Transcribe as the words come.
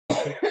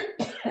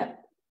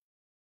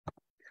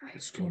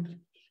It's good.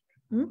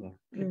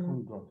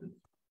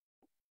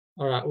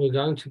 All right, we're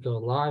going to go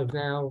live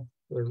now.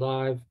 We're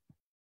live.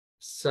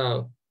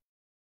 So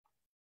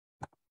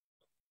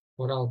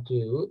what I'll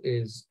do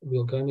is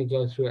we're going to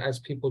go through as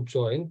people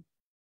join.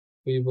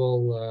 We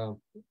will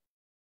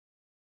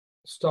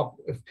stop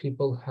if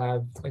people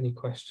have any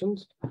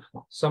questions.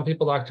 Some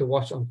people like to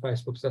watch on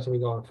Facebook, so that's why we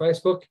go on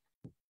Facebook.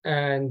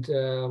 And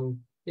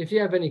if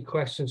you have any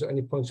questions or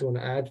any points you want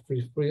to add,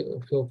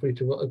 feel free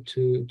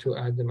to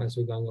add them as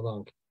we're going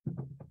along.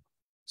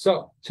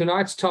 So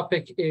tonight's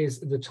topic is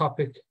the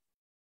topic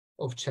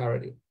of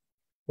charity.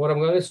 What I'm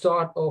going to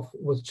start off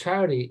with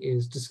charity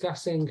is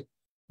discussing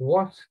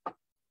what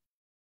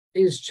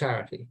is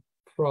charity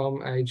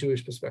from a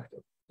Jewish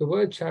perspective. The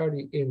word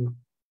charity in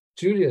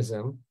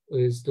Judaism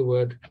is the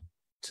word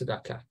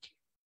tzedakah.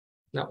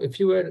 Now, if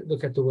you were to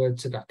look at the word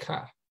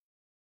tzedakah,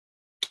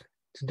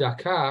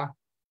 tzedakah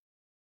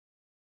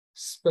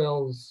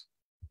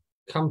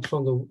comes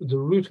from the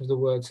root of the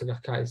word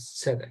tzedakah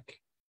is tzedek,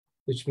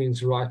 which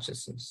means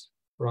righteousness,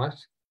 right?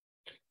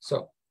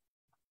 So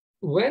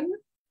when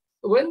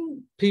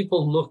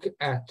people look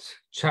at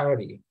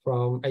charity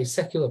from a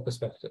secular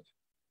perspective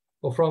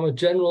or from a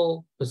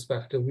general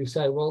perspective, we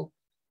say, well,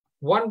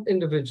 one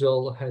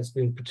individual has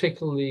been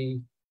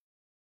particularly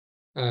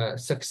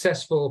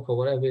successful for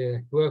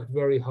whatever, worked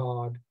very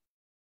hard,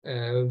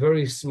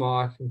 very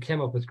smart, and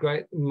came up with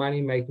great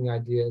money-making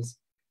ideas.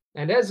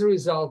 And as a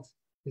result,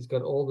 he's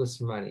got all this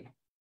money.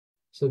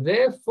 So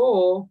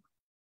therefore,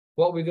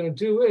 what we're going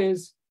to do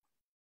is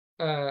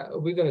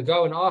we're going to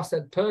go and ask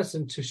that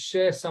person to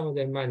share some of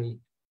their money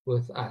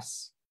with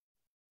us.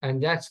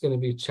 And that's going to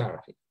be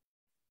charity.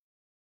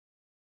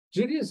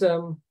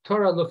 Judaism,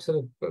 Torah looks at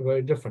it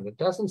very different. It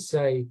doesn't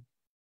say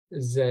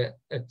that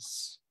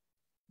it's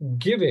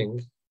giving,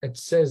 it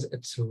says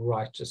it's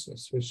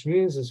righteousness, which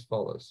means as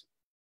follows.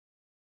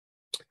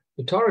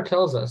 The Torah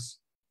tells us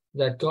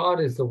that God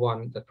is the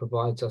one that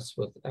provides us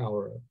with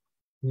our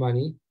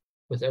money,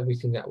 with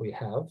everything that we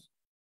have.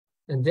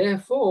 And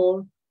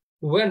therefore,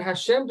 when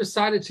Hashem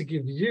decided to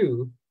give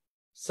you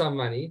some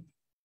money,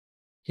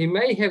 he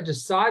may have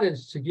decided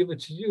to give it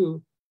to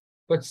you,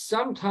 but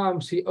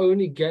sometimes he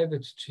only gave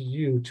it to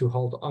you to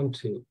hold on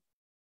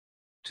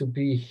to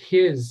be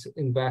his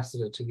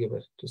ambassador to give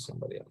it to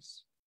somebody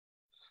else.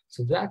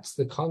 So that's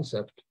the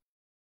concept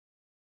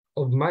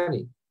of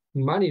money.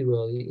 Money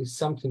really is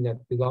something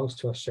that belongs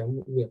to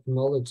Hashem. We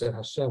acknowledge that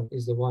Hashem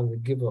is the one, the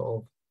giver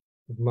of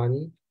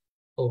money,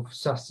 of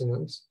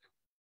sustenance.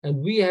 And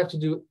we have to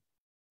do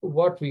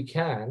what we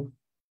can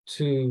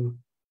to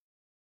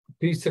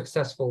be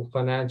successful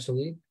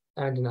financially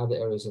and in other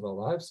areas of our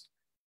lives.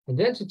 And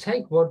then to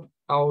take what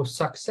our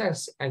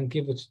success and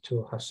give it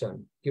to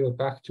Hashem, give it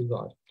back to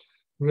God.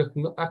 We're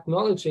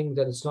acknowledging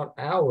that it's not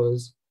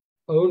ours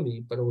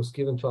only, but it was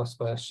given to us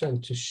by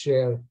Hashem to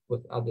share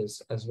with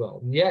others as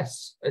well.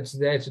 Yes, it's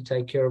there to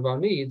take care of our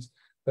needs,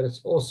 but it's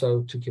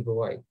also to give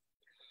away.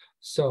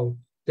 So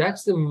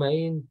that's the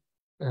main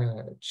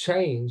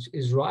change,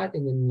 is right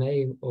in the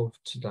name of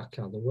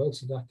tzedakah. The word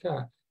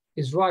tzedakah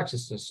is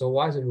righteousness. So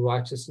why is it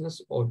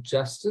righteousness or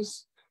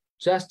justice?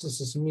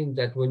 Justice means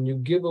that when you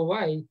give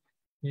away,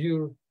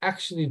 you're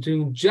actually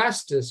doing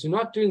justice. You're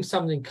not doing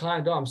something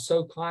kind. Oh, I'm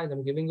so kind,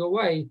 I'm giving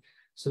away.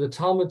 So the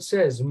Talmud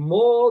says,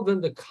 more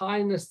than the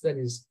kindness that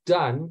is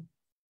done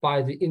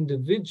by the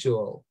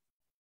individual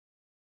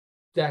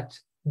that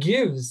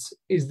gives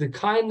is the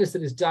kindness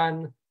that is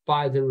done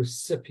by the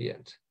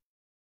recipient.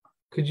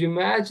 Could you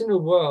imagine a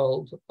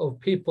world of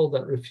people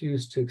that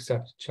refuse to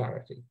accept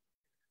charity?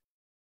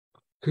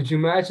 Could you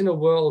imagine a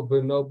world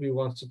where nobody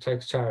wants to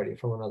take charity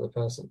from another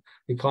person?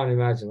 You can't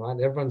imagine, right?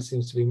 Everyone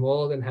seems to be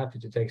more than happy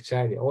to take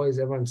charity. Always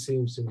everyone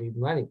seems to need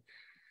money.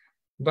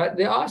 But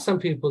there are some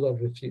people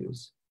that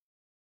refuse.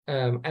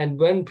 And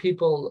when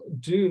people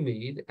do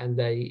need and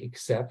they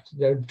accept,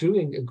 they're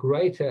doing a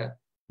greater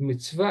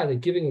mitzvah, they're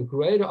giving a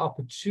greater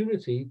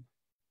opportunity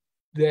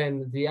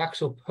than the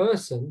actual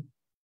person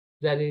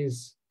that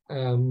is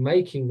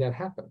making that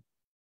happen.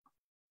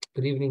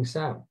 Good evening,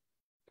 Sam.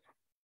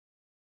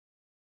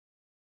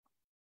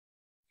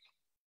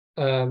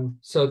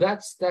 So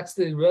that's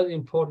the really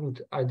important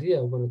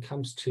idea when it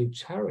comes to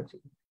charity.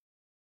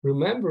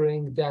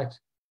 Remembering that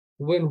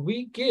when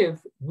we give,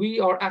 we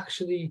are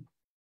actually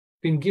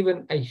being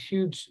given a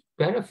huge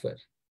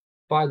benefit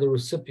by the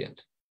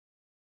recipient.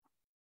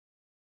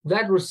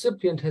 That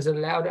recipient has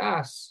allowed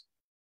us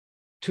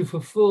to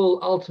fulfill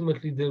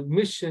ultimately the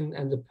mission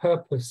and the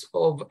purpose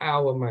of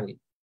our money.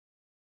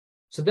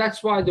 So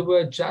that's why the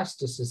word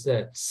justice is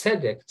there.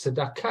 Tzedek,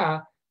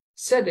 tzedakah.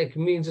 Tzedek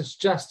means it's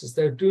justice.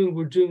 We're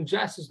doing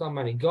justice with our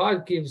money.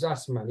 God gives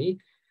us money,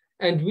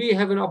 and we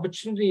have an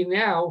opportunity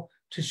now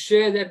to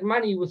share that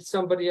money with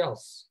somebody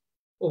else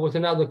or with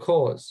another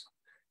cause.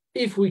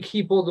 If we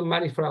keep all the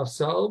money for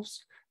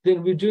ourselves,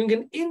 then we're doing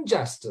an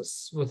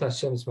injustice with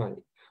Hashem's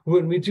money.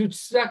 When we do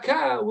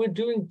tzedakah, we're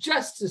doing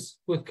justice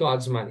with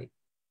God's money.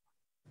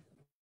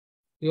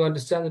 You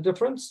understand the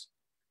difference?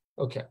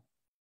 Okay.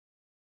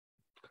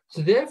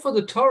 So therefore,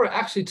 the Torah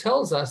actually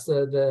tells us,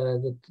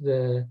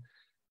 the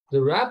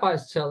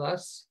rabbis tell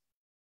us,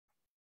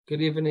 good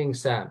evening,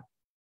 Sam.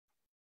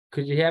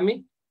 Could you hear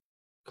me?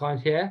 Can't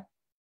hear?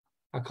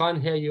 I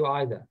can't hear you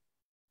either.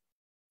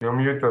 You're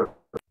muted.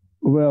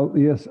 Well,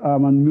 yes,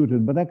 I'm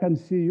unmuted, but I can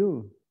see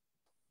you.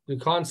 You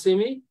can't see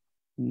me?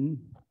 Hmm?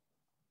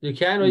 You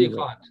can or you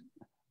Anyway, can't?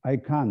 I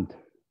can't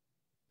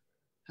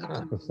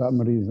Huh. for some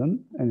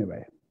reason.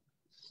 Anyway,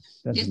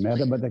 doesn't Just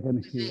matter, wait but I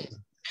can for hear. this.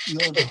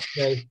 No,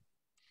 Okay.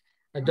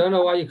 I don't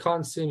know why you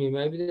can't see me.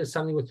 Maybe there's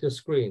something with your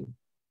screen.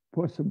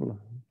 possible.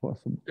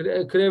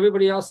 Could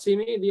everybody else see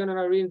me? Leon and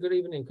Irene, good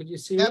evening. Could you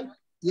see me?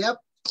 Yep,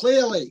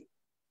 clearly.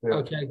 Yeah.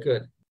 Okay,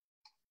 good.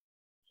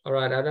 All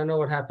right. I don't know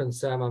what happened,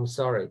 Sam. I'm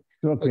sorry.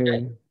 It's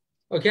okay.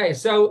 Okay,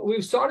 so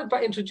we've started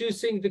by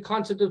introducing the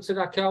concept of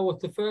tzedakah with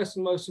the first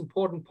and most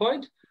important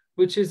point,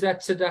 which is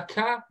that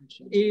tzedakah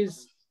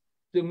is,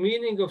 the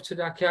meaning of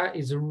tzedakah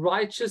is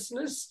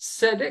righteousness.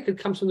 Tzedek, it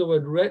comes from the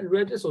word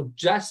redness or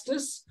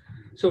justice.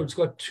 So it's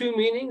got two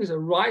meanings. A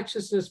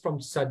righteousness from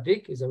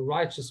tzaddik is a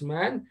righteous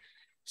man.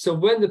 So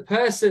when the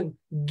person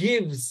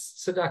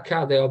gives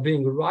tzedakah, they are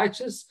being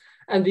righteous.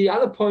 And the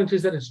other point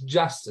is that it's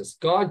justice.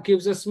 God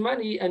gives us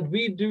money and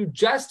we do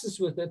justice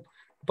with it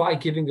by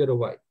giving it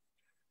away.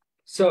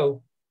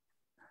 So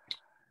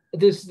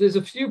there's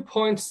a few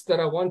points that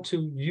I want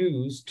to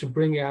use to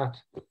bring out,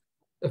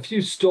 a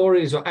few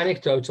stories or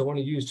anecdotes I want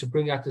to use to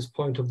bring out this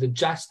point of the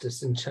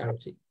justice in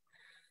charity.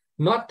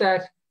 Not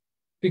that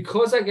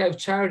because I gave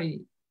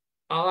charity,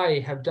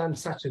 I have done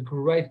such a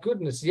great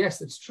goodness.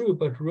 Yes, it's true,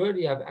 but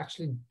really I've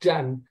actually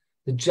done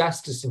the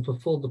justice and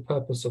fulfilled the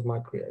purpose of my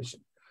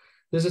creation.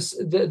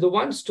 The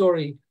one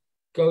story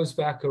goes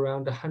back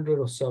around 100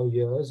 or so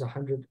years,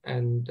 100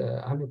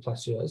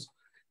 plus years,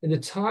 in the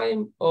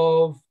time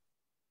of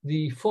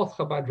the fourth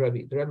Chabad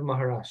Rebbe, the Rebbe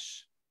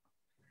Maharash.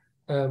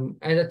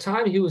 At the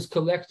time he was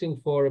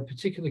collecting for a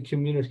particular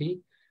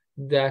community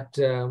that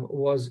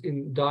was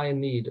in dire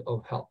need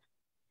of help.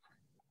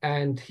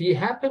 And he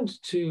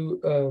happened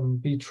to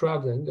be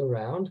traveling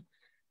around.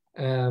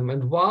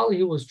 And while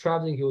he was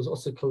traveling, he was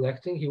also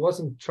collecting. He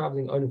wasn't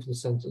traveling only for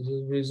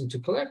the reason to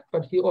collect,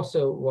 but he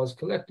also was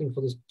collecting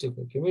for this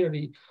particular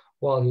community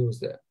while he was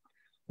there.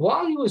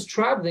 While he was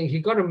traveling, he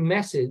got a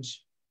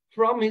message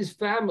from his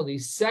family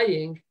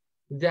saying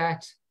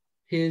that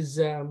his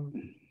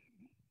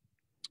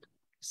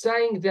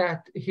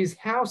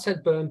house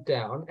had burnt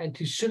down and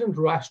he shouldn't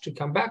rush to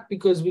come back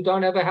because we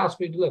don't have a house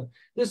for you to live.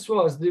 This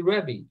was the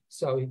Rebbe,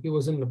 so he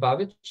was in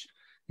Lubavitch.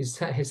 His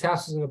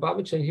house is in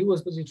Lubavitch, and he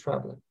was busy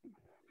traveling.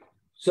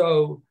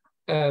 So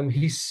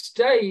he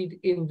stayed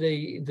in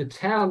the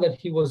town that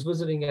he was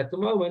visiting at the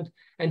moment,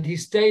 and he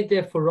stayed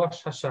there for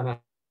Rosh Hashanah.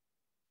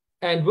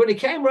 And when it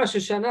came Rosh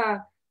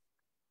Hashanah,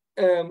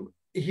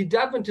 he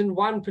davened in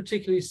one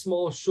particularly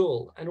small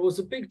shul, and it was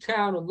a big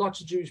town with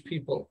lots of Jewish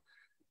people.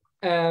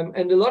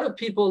 And a lot of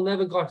people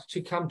never got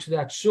to come to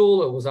that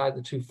shul. It was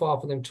either too far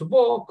for them to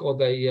walk, or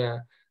they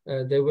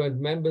weren't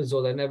members,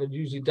 or they never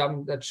usually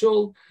davened that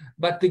shul.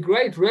 But the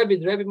great Rebbe,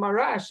 the Rebbe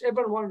Maharash,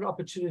 everyone wanted an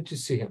opportunity to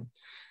see him.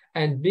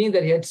 And being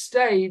that he had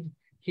stayed,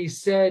 he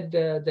said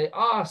they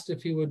asked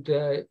if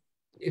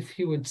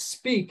he would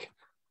speak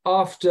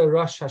after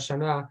Rosh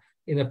Hashanah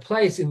in a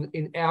place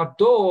in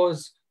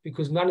outdoors,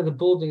 because none of the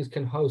buildings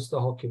can host the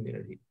whole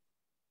community.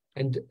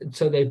 And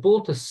so they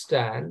built a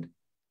stand,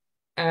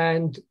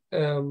 and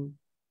in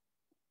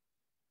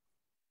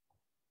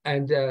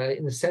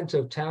the center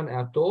of town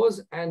outdoors,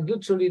 and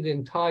literally the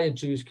entire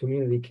Jewish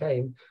community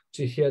came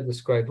to hear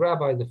this great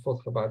rabbi, the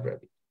fourth Chabad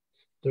Rebbe,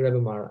 the Rebbe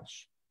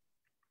Maharash.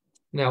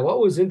 Now, what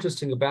was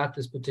interesting about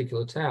this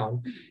particular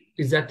town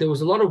is that there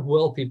was a lot of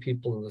wealthy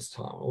people in this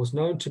town. It was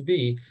known to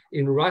be,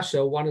 in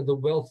Russia, one of the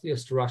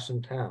wealthiest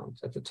Russian towns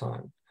at the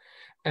time.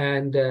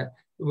 And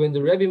when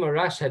the Rebbe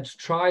Maharash had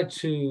tried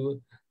to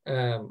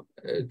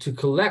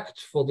collect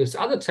for this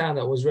other town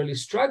that was really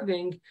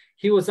struggling,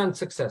 he was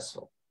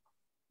unsuccessful.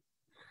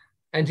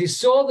 And he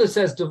saw this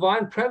as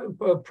divine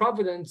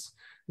providence,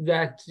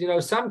 that, you know,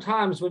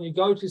 sometimes when you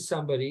go to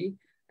somebody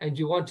and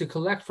you want to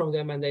collect from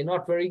them and they're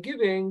not very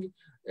giving,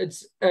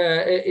 it's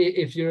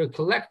if you're a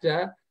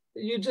collector,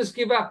 you just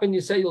give up and you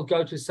say you'll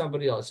go to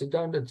somebody else. You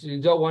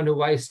don't want to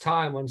waste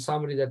time on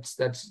somebody that's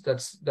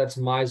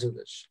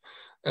miserlish,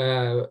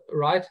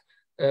 right?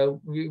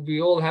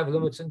 We all have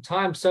limits in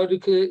time. So do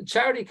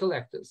charity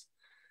collectors.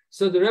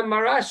 So the Rebbe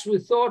Maharash, we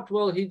thought,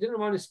 well, he didn't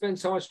want to spend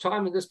so much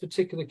time in this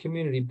particular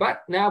community.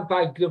 But now,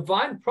 by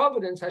divine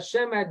providence,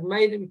 Hashem had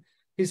made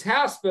his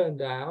house burn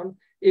down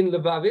in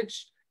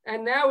Lubavitch,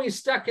 and now he's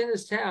stuck in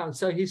this town.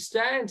 So he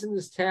stands in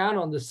this town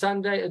on the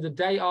Sunday, or the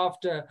day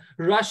after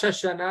Rosh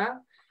Hashanah,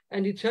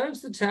 and he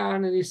turns to the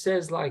town and he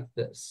says like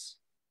this.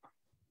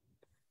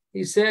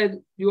 He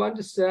said, you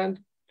understand,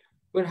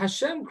 when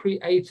Hashem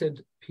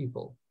created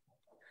people,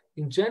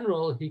 in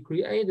general, he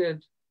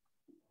created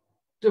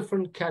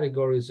different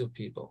categories of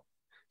people.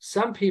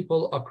 Some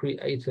people are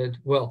created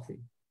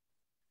wealthy,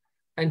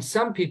 and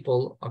some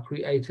people are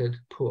created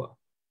poor.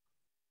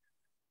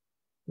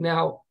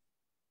 Now,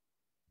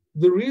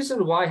 the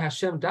reason why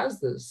Hashem does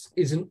this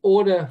is in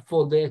order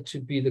for there to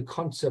be the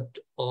concept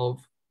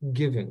of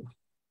giving.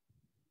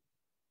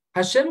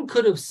 Hashem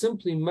could have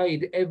simply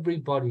made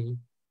everybody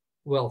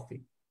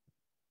wealthy.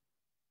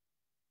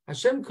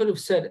 Hashem could have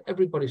said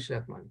everybody should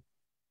have money.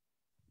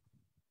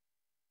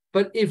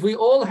 But if we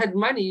all had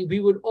money, we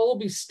would all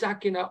be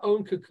stuck in our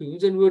own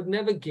cocoons and we would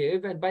never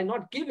give. And by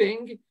not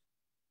giving,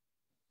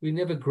 we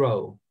never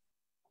grow.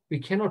 We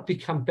cannot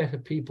become better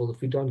people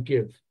if we don't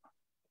give.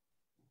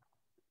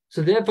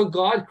 So therefore,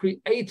 God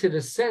created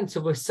a sense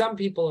of where some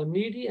people are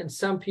needy and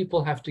some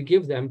people have to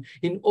give them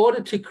in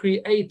order to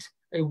create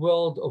a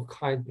world of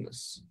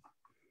kindness.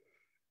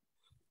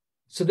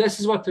 So this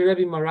is what the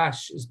Rebbe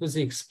Marash is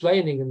busy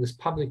explaining in this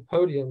public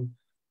podium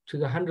to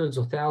the hundreds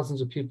or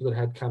thousands of people that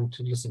had come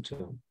to listen to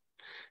him.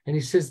 And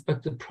he says,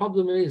 but the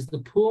problem is the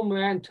poor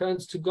man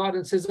turns to God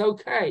and says,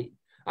 okay,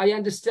 I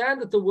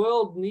understand that the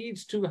world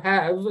needs to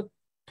have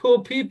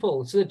poor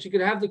people so that you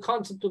can have the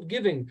concept of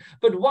giving.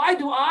 But why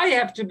do I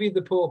have to be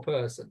the poor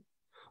person?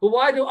 Or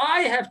why do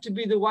I have to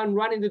be the one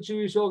running the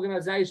Jewish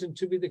organization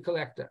to be the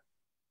collector?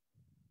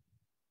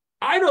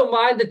 I don't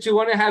mind that you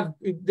want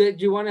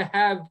to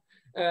have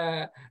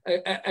a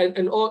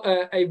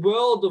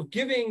world of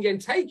giving and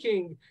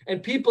taking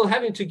and people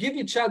having to give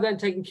each other and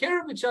taking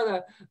care of each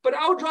other, but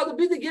I would rather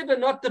be the giver,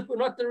 not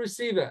the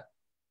receiver.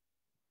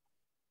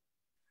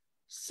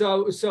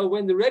 So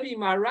when the Rebbe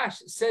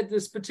Maharash said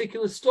this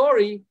particular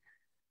story,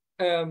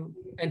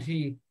 and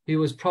he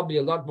was probably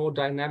a lot more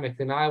dynamic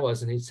than I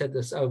was, and he said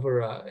this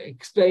over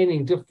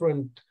explaining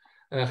different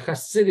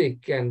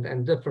Hasidic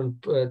and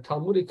different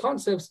Talmudic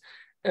concepts.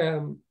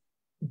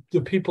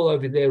 The people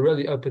over there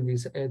really opened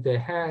their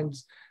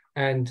hands,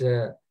 and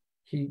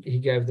he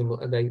gave them,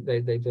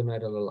 they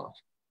donated a lot.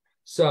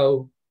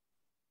 So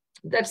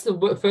that's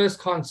the first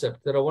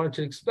concept that I wanted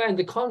to explain,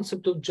 the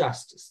concept of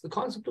justice. The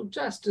concept of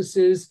justice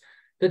is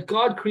that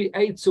God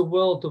creates a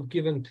world of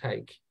give and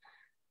take.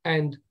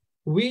 And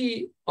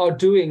we are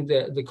doing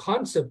the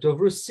concept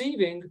of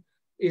receiving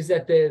is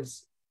that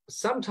there's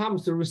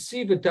sometimes the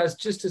receiver does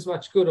just as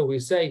much good, or we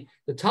say,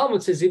 the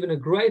Talmud says even a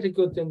greater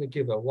good than the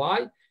giver.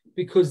 Why?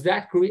 Because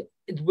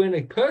when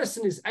a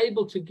person is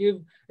able to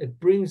give, it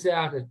brings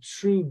out a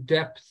true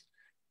depth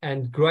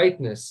and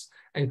greatness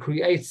and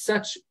creates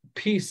such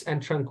peace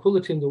and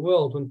tranquility in the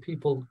world when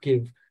people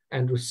give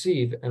and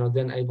receive and are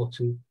then able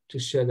to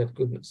share that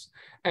goodness.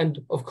 And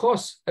of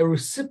course, a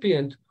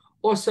recipient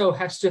also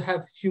has to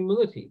have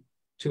humility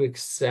to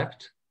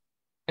accept.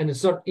 And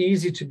it's not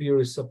easy to be a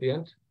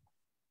recipient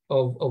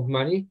of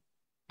money.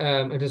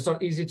 And it's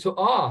not easy to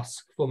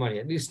ask for money,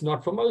 at least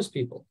not for most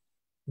people.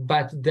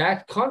 But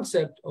that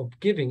concept of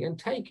giving and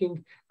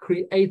taking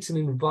creates an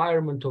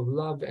environment of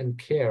love and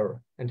care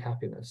and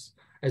happiness,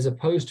 as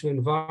opposed to an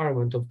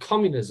environment of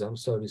communism,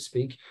 so to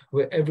speak,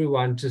 where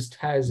everyone just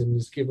has and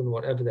is given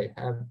whatever they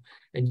have,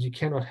 and you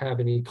cannot have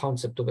any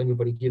concept of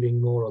anybody giving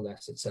more or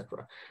less,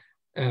 etc.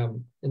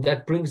 And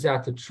that brings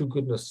out the true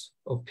goodness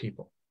of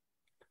people.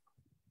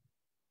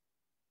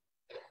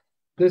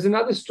 There's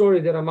another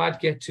story that I might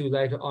get to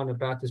later on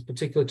about this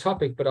particular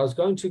topic, but I was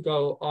going to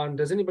go on.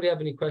 Does anybody have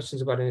any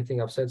questions about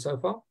anything I've said so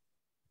far?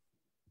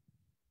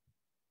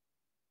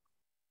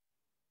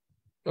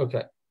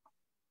 Okay.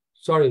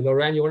 Sorry,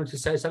 Lorraine, you wanted to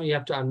say something? You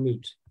have to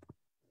unmute.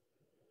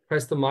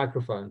 Press the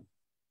microphone.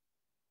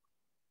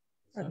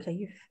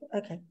 Okay,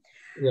 okay.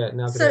 Yeah,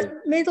 now. So,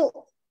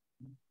 Mendel,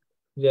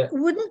 yeah.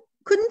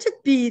 Couldn't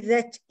it be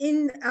that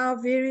in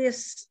our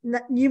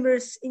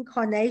numerous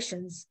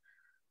incarnations,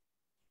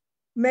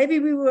 maybe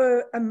we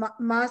were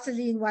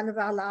miserly in one of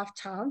our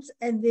lifetimes,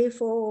 and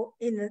therefore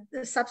in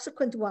the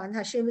subsequent one,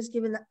 Hashem has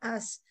given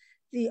us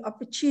the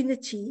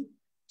opportunity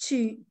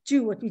to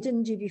do what we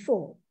didn't do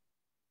before?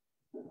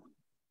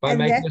 By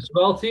making us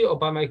wealthy or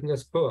by making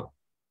us poor?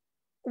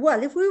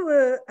 Well, if we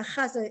were a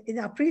chazar in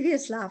our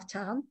previous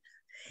lifetime,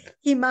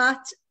 he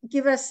might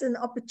give us an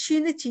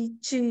opportunity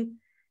to,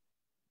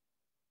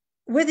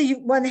 whether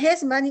one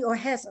has money or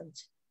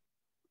hasn't,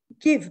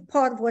 give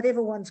part of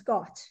whatever one's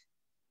got.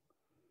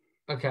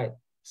 Okay,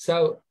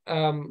 so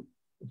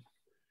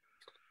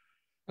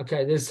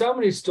there's so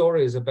many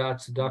stories about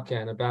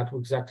tzedakah and about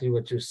exactly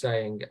what you're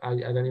saying. I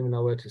don't even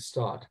know where to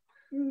start.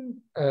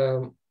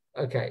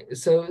 Okay,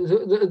 so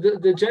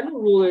the general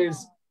rule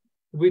is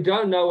we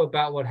don't know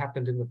about what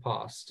happened in the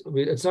past.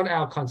 It's not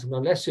our concept.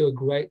 Unless you're a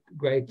great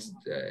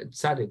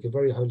tzaddik, a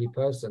very holy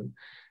person,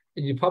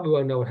 you probably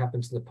won't know what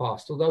happens in the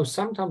past. Although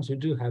sometimes we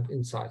do have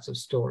insights of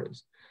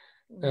stories.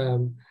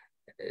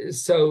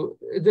 So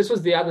this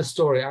was the other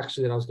story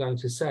actually that I was going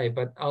to say,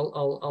 but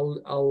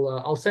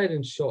I'll say it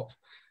in short.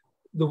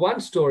 The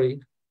one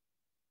story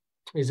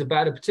is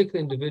about a particular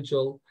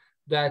individual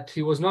that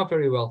he was not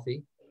very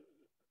wealthy,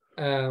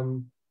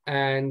 and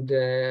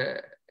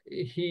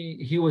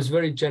he was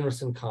very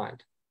generous and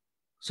kind.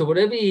 So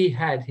whatever he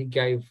had, he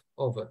gave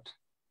of it,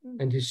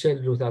 and he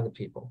shared it with other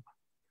people.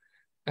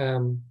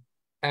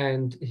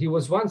 And he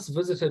was once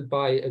visited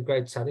by a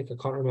great tzaddik. I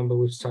can't remember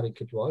which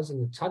tzaddik it was.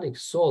 And the tzaddik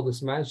saw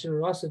this man's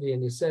generosity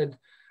and he said,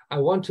 I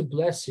want to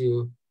bless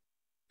you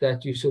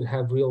that you should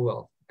have real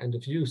wealth. and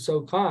if you're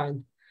so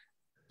kind,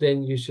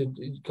 then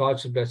God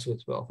should bless you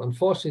with wealth.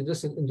 Unfortunately,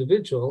 this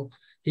individual,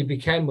 he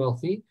became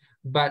wealthy,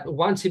 but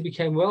once he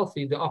became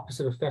wealthy, the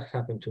opposite effect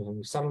happened to him.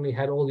 He suddenly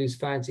had all these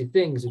fancy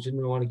things which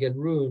didn't want to get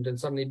ruined, and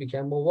suddenly he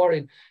became more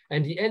worried.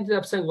 And he ended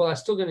up saying, well, I'm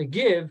still going to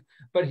give,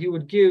 but he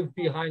would give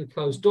behind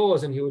closed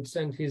doors, and he would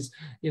send his,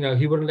 he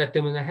wouldn't let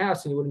them in the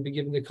house, and he wouldn't be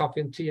giving the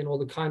coffee and tea and all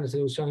the kindness that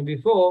he was showing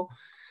before.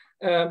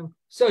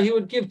 So he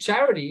would give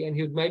charity, and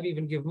he would maybe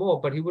even give more,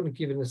 but he wouldn't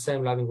give in the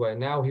same loving way.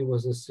 Now he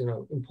was this,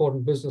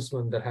 important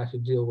businessman that had to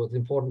deal with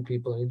important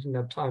people, and he didn't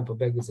have time for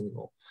beggars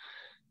anymore.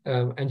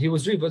 And he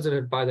was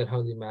revisited by that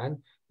holy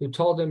man, who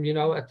told him,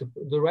 at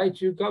the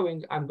rate you're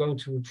going, I'm going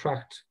to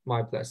retract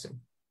my blessing.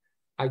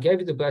 I gave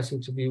you the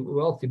blessing to be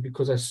wealthy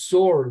because I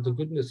saw the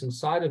goodness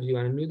inside of you,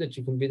 and I knew that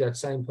you can be that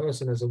same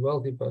person as a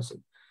wealthy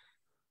person.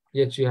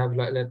 Yet you have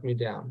let me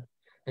down.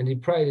 And he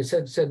prayed, he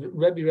said,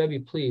 Rebbe,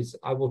 please,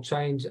 I will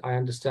change. I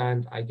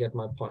understand. I get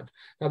my point.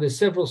 Now, there's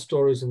several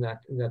stories in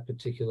that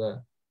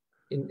particular,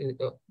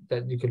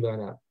 that you could learn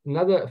out.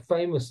 Another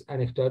famous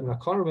anecdote, and I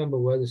can't remember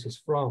where this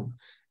is from.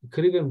 It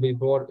could even be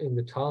brought in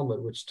the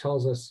Talmud, which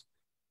tells us,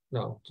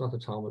 no, it's not the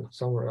Talmud, it's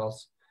somewhere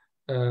else.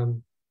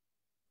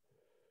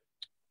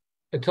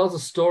 It tells a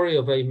story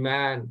of a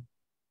man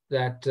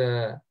that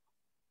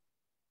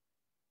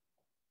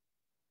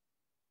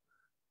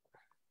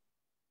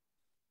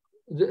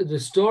the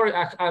story,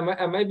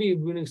 I may be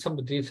ruining some of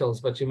the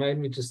details, but you made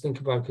me just think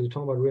about it because you're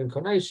talking about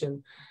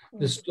reincarnation.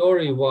 The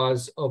story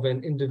was of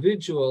an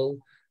individual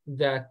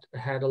that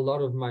had a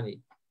lot of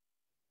money.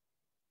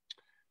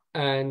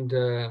 And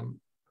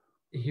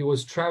he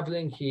was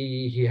traveling,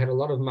 he had a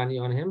lot of money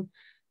on him.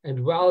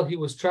 And while he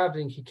was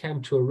traveling, he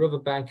came to a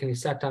riverbank and he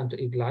sat down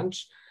to eat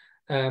lunch.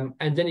 And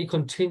then he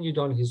continued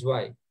on his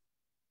way.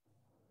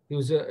 He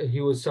was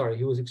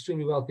an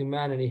extremely wealthy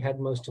man, and he had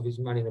most of his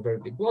money in a very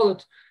big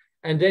wallet.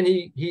 And then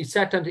he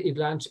sat down to eat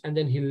lunch, and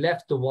then he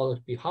left the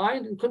wallet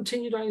behind and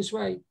continued on his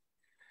way.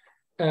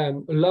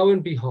 Lo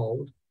and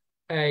behold,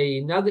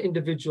 another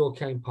individual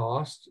came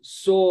past,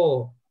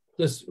 saw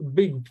this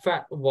big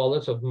fat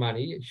wallet of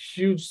money, a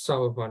huge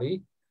sum of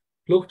money,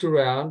 looked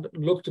around,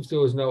 looked if there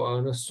was no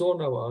owner, saw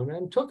no owner,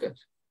 and took it.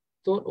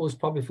 Thought it was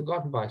probably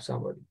forgotten by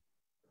somebody.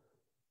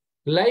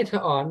 Later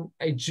on,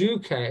 a Jew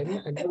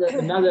came,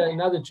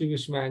 another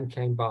Jewish man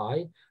came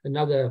by,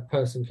 another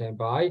person came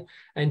by,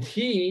 and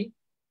he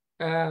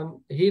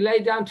lay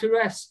down to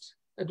rest.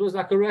 It was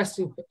like a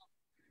resting place.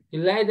 He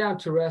lay down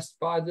to rest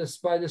by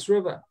this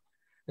river.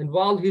 And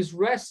while he's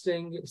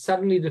resting,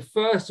 suddenly the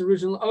first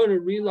original owner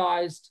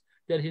realized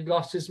that he'd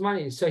lost his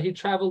money. So he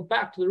traveled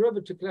back to the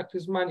river to collect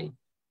his money.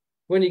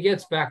 When he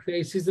gets back there,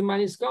 he sees the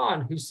money's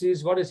gone.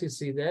 What does he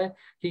see there?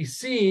 He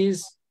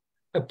sees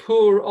a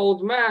poor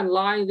old man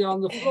lying there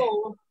on the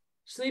floor,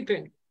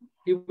 sleeping.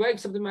 He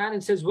wakes up the man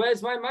and says,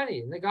 where's my money?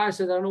 And the guy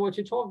says, I don't know what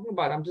you're talking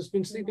about. I've just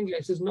been sleeping here.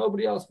 He says,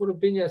 nobody else would have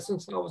been here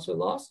since I was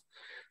lost.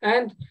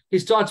 And he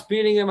starts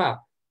beating him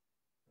up.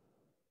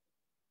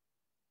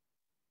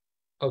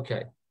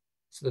 Okay.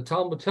 So the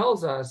Talmud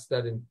tells us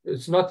that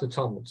it's not the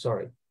Talmud,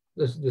 sorry.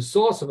 The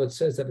source of it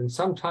says that in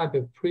some type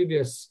of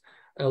previous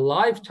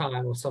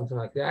lifetime or something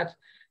like that,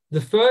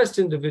 the first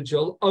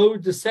individual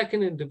owed the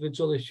second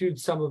individual a huge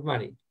sum of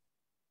money.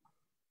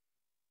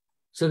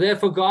 So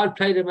therefore, God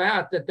played him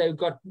out that they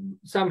got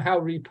somehow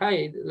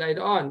repaid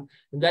later on,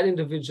 and that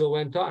individual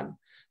went on.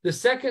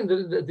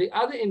 The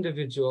other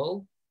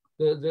individual,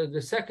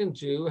 the second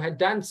Jew, had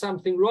done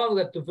something wrong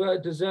that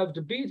deserved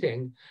a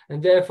beating,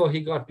 and therefore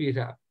he got beat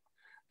up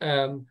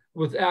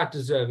without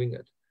deserving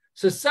it.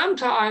 So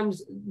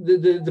sometimes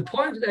the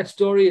point of that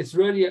story is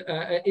really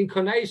an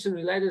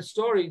incarnation-related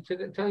story,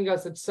 telling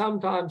us that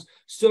sometimes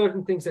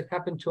certain things that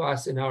happen to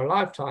us in our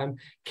lifetime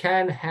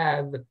can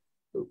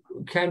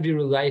be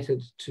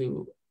related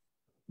to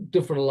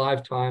different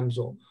lifetimes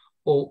or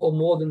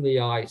more than the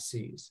eye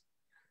sees.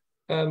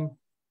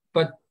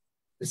 But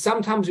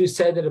sometimes we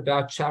say that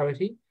about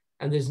charity,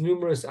 and there's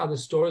numerous other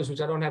stories,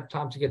 which I don't have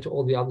time to get to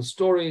all the other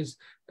stories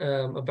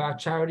about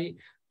charity.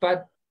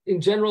 But in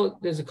general,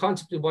 there's a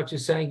concept of what you're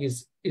saying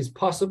is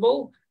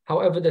possible.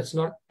 However, that's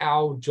not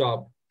our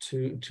job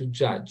to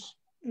judge.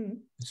 Mm.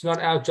 It's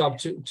not our job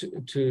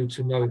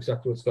to know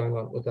exactly what's going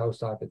on with those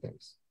type of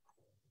things.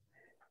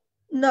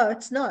 No,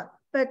 it's not.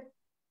 But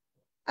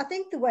I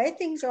think the way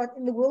things are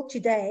in the world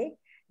today,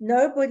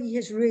 nobody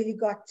has really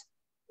got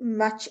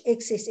much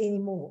excess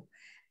anymore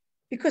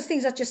because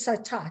things are just so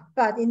tight.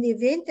 But in the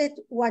event that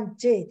one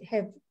did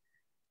have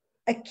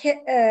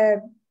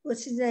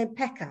what's his name,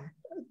 Packer?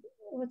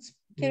 What's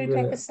Kerry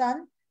Packer's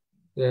son?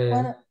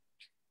 Yeah.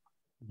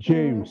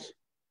 James,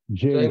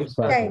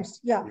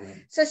 yeah.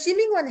 So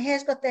assuming one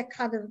has got that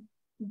kind of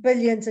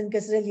billions and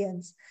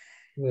gazillions,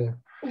 yeah.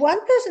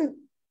 One person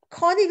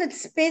can't even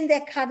spend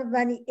that kind of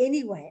money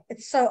anyway.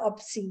 It's so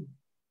obscene.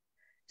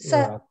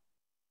 So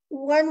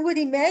one would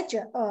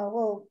imagine,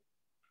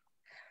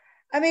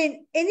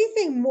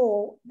 anything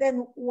more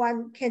than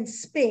one can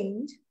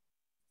spend,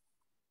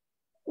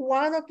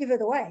 why not give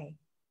it away?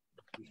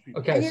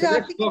 Okay, so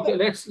let's talk.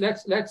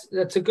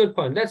 That's a good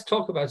point. Let's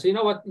talk about. So you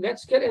know what?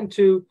 Let's get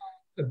into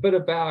a bit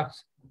about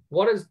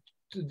what is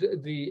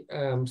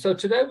so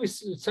today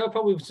so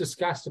far we've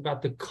discussed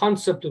about the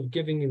concept of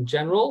giving in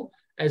general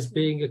as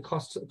being a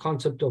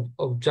concept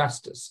of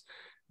justice.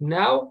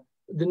 Now,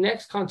 the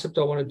next concept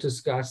I want to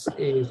discuss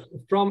is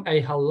from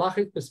a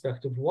halachic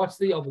perspective, what's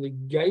the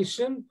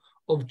obligation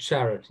of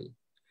charity?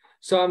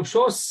 So I'm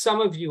sure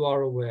some of you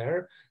are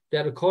aware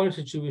that according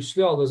to Jewish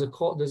law,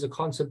 there's a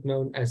concept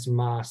known as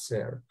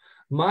maaser.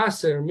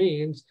 Maaser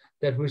means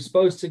that we're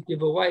supposed to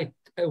give away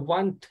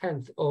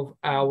 1/10 of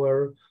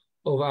our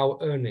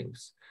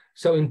earnings.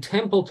 So in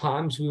temple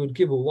times, we would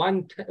give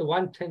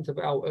one-tenth of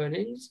our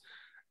earnings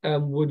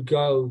would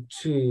go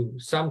to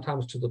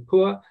sometimes to the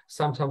poor,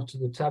 sometimes to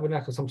the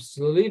tabernacle, sometimes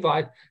to the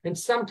Levite, and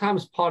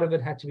sometimes part of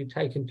it had to be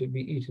taken to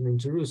be eaten in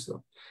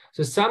Jerusalem.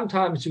 So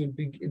sometimes you would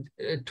be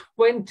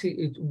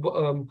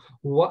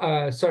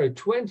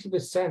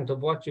 20%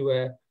 of what you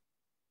were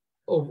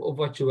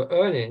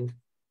earning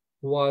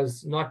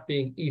was not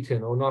being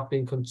eaten or not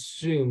being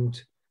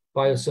consumed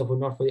by yourself or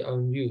not for your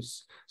own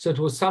use. So it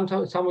was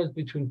somewhere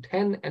between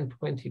 10 and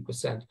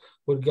 20%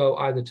 would go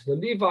either to the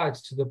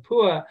Levites, to the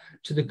poor,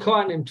 to the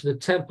Kohanim, to the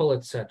temple,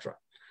 etc.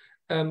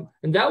 And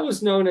that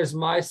was known as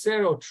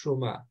Maaser or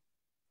Truma.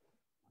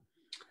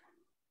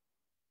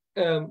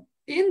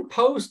 In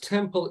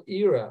post-temple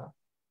era,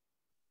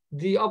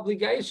 the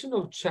obligation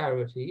of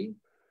charity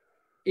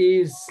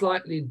is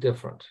slightly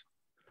different.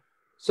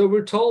 So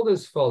we're told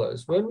as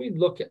follows. When we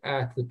look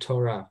at the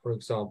Torah, for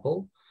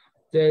example,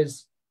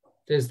 there's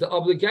the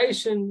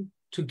obligation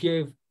to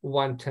give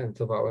 1/10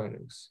 of our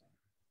earnings.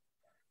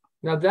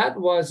 Now that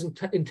was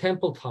in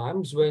temple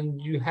times when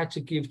you had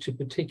to give to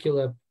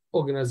particular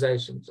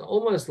organizations,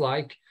 almost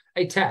like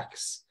a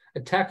tax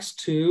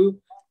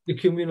to the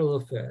communal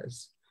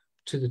affairs,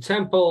 to the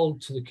temple,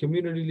 to the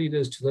community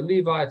leaders, to the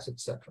Levites,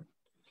 etc.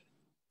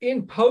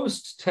 In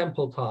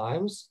post-temple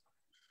times,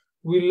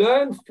 we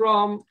learn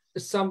from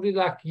somebody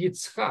like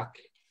Yitzchak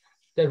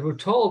that we're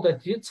told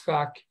that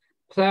Yitzchak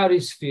plowed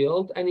his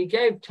field and he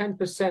gave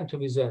 10%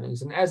 of his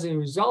earnings. And as a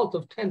result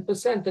of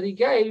 10% that he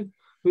gave,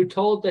 we're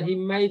told that he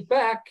made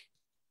back,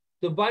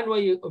 the one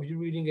way of you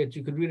reading it,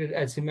 you could read it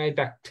as he made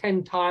back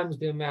 10 times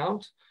the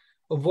amount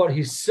of what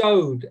he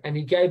sowed and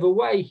he gave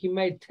away. He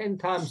made 10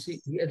 times,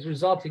 as a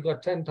result, he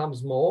got 10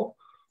 times more.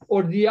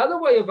 Or the other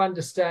way of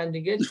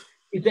understanding it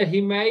is that he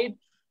made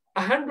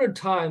 100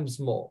 times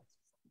more.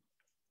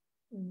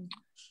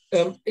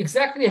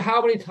 Exactly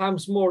how many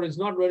times more is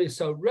not really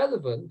so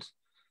relevant.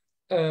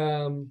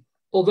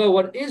 Although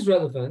what is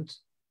relevant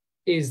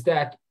is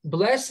that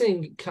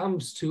blessing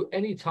comes to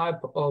any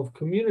type of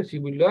community.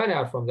 We learn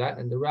out from that,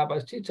 and the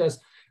rabbis teach us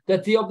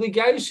that the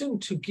obligation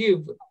to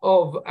give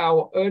of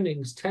our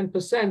earnings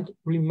 10%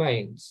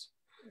 remains.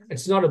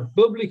 It's not a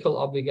biblical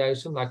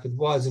obligation like it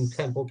was in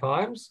temple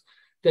times,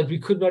 that we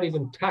could not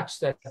even touch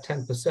that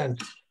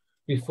 10%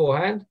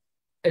 beforehand.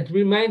 It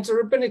remains a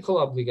rabbinical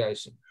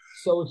obligation.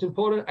 So it's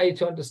important,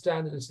 to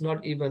understand that it's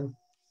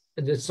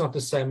not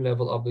the same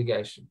level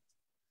obligation.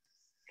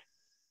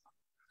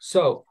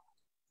 So,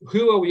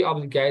 who are we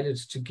obligated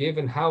to give,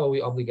 and how are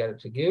we obligated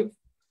to give?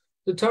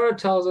 The Torah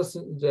tells us,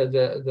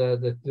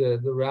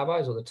 the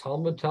rabbis or the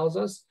Talmud tells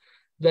us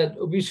that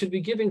we should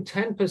be giving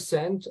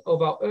 10%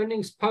 of our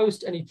earnings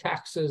post any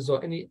taxes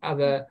or any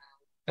other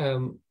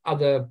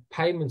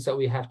payments that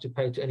we have to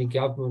pay to any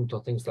government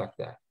or things like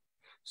that.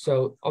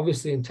 So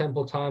obviously in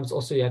temple times,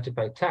 also you had to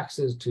pay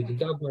taxes to the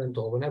government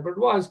or whenever it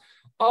was.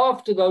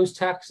 After those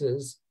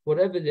taxes,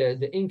 whatever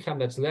the income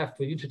that's left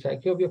for you to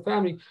take care of your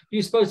family,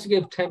 you're supposed to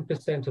give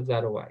 10% of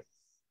that away.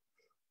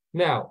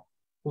 Now,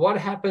 what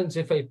happens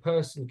if a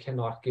person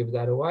cannot give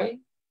that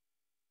away?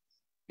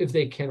 If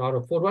they cannot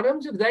afford, what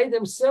happens if they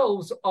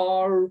themselves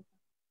are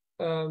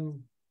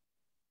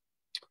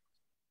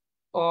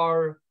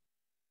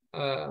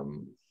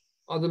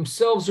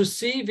themselves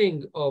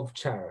receiving of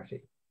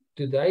charity?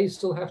 Do they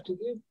still have to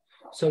give?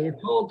 So we're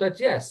told that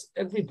yes,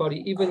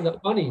 everybody, even the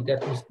money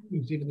that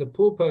receives, even the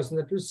poor person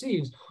that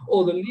receives,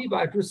 or the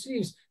Levite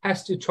receives,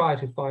 has to try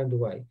to find a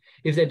way.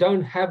 If they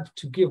don't have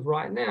to give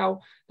right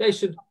now, they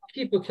should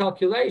keep a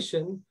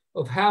calculation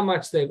of how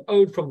much they've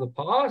owed from the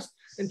past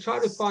and try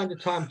to find a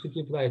time to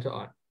give later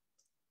on.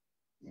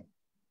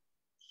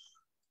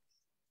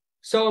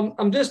 So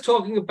I'm just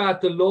talking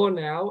about the law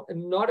now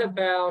and not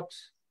about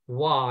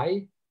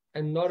why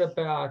and not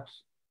about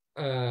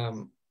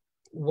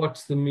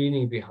what's the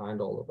meaning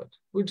behind all of it.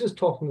 We're just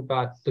talking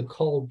about the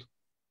cold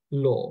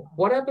law.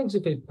 What happens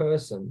if a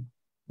person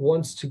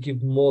wants to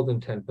give more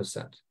than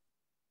 10%?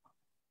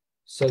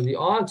 So the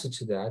answer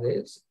to that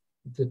is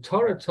the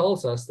Torah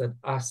tells us that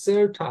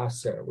aser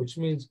ta'aser, which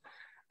means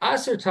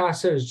aser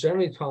ta'aser is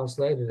generally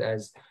translated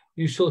as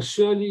you shall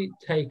surely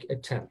take a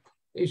tenth.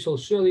 You shall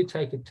surely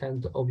take a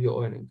tenth of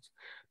your earnings.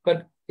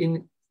 But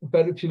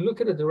if you look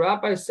at it, the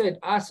rabbi said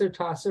aser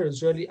ta'aser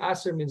is really,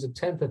 aser means a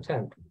tenth.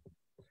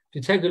 If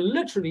you take it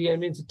literally, it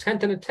means a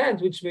tenth and a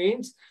tenth, which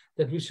means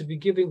that we should be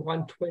giving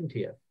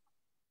 1/20th.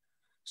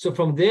 So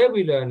from there,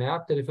 we learn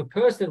out that if a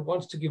person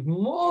wants to give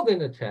more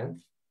than a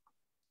tenth,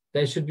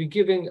 they should be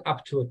giving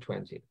up to a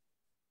 20th.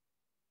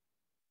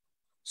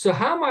 So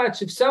how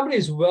much, if somebody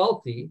is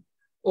wealthy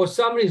or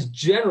somebody is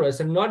generous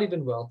and not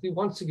even wealthy,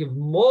 wants to give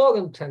more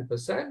than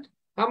 10%,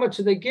 how much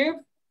should they give?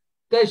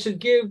 They should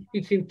give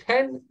between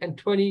 10 and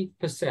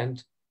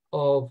 20%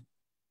 of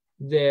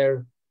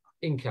their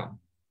income.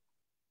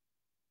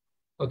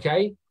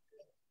 Okay?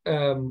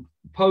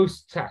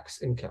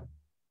 Post-tax income.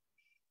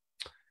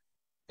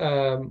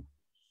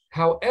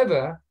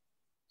 However,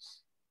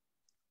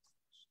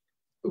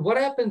 what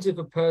happens if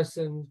a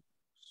person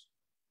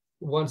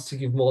wants to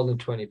give more than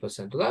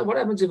 20%? What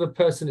happens if a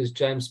person is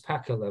James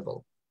Packer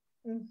level?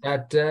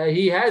 That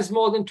he has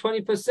more than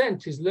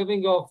 20%. He's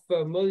living off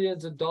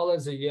millions of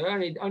dollars a year,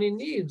 and he only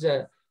needs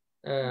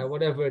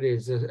whatever it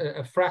is,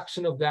 a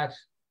fraction of that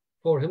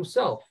for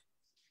himself.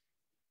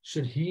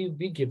 Should he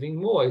be giving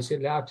more? Is he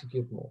allowed to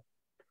give more?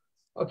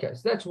 Okay,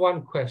 so that's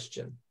one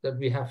question that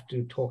we have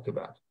to talk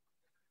about.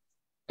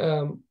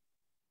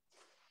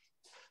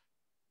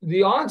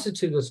 The answer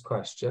to this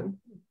question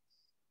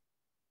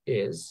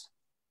is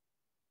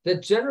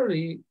that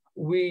generally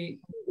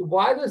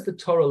why does the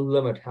Torah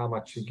limit how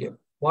much you give?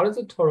 Why does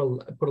the Torah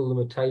put a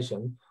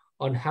limitation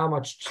on how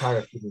much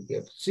charity you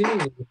give?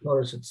 Seemingly the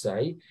Torah should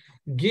say,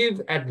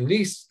 give at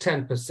least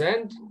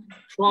 10%,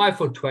 try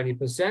for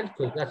 20%,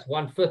 because that's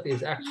 1/5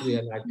 is actually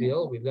an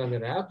ideal. We learned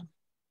it out.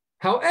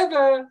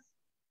 However,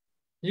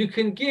 you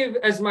can give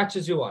as much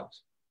as you want.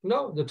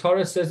 No, the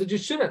Torah says that you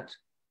shouldn't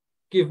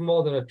give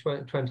more than a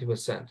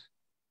 20%.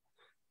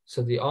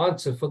 So the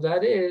answer for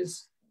that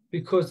is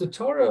because the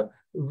Torah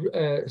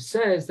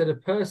says that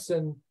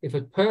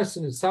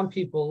some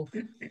people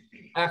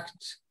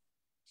act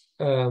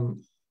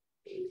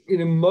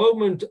in a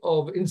moment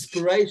of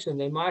inspiration,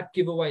 they might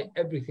give away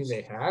everything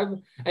they have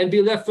and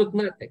be left with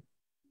nothing.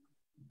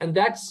 And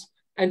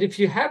if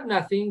you have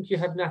nothing, you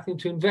have nothing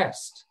to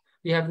invest.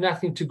 You have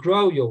nothing to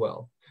grow your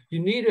wealth. You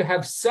need to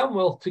have some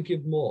wealth to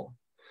give more.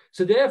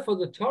 So therefore,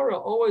 the Torah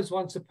always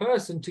wants a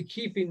person to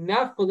keep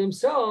enough for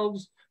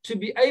themselves to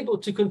be able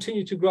to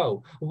continue to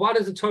grow. Why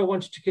does the Torah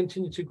want you to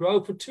continue to grow?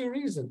 For two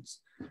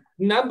reasons.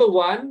 Number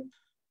one,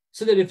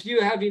 so that if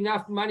you have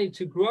enough money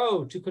to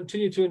grow, to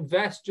continue to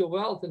invest your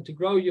wealth and to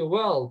grow your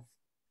wealth,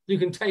 you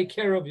can take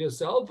care of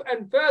yourself.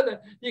 And further,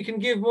 you can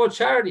give more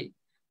charity.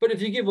 But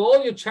if you give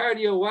all your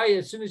charity away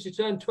as soon as you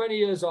turn 20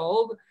 years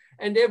old,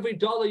 and every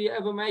dollar you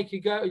ever make,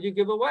 you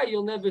give away,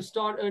 you'll never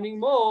start earning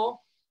more.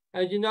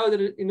 And you know that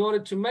in order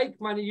to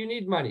make money, you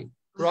need money,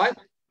 right?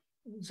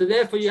 So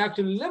therefore, you have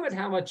to limit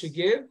how much you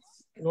give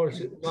in order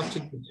to not to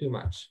give too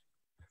much.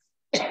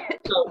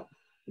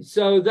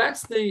 So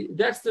that's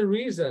the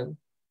reason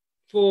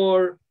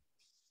for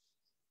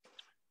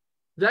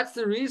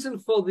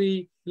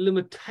the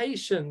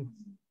limitation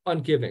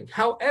on giving.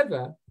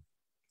 However,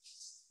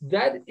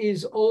 that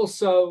is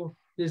also,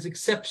 there's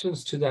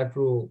exceptions to that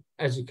rule,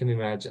 as you can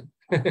imagine.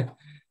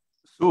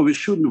 So we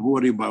shouldn't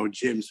worry about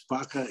James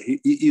Packer.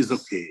 He is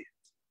okay.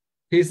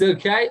 He's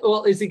okay?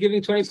 Well, is he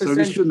giving 20%? So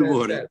we shouldn't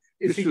worry.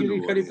 Is he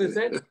giving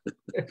 20%?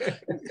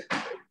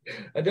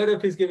 I don't know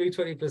if he's giving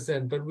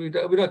 20%, but we're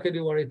not going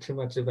to worry too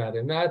much about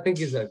him. No, I think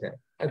he's okay.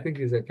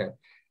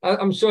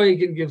 I'm sure he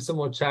can give some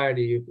more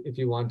charity if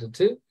he wanted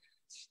to.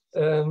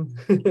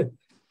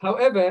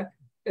 However,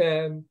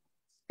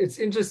 it's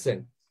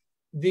interesting.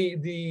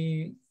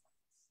 The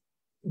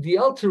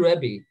Alter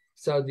Rebbe,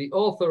 so the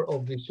author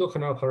of the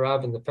Shulchan Aruch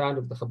Harav and the founder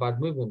of the Chabad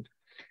movement,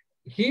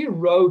 he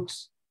wrote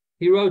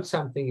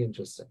something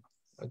interesting,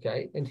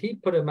 okay? And he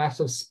put a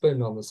massive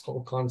spin on this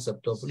whole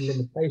concept of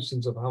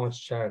limitations of how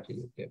much charity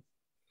you give.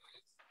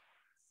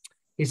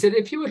 He said,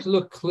 if you were to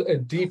look a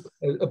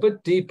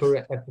bit deeper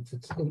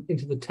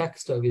into the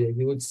text over there,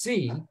 you would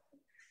see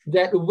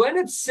that when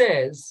it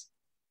says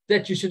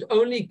that you should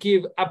only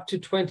give up to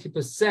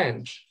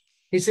 20%,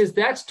 he says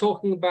that's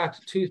talking about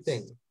two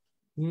things.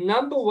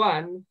 Number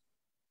one,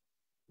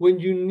 when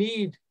you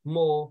need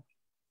more,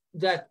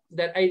 that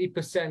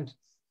 80%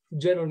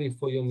 generally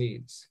for your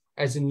needs,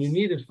 as in you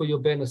need it for your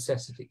bare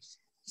necessities.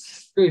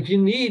 So if you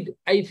need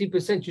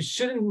 80%, you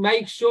shouldn't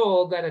make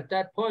sure that at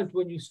that point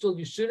when you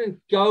shouldn't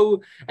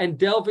go and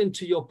delve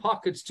into your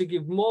pockets to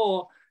give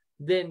more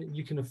than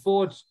you can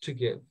afford to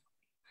give.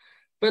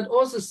 But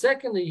also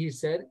secondly, he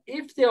said,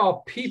 if there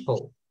are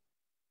people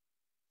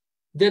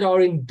that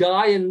are in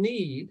dire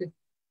need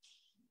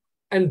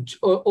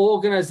or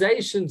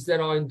organizations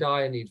that are in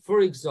dire need, for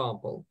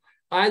example,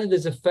 either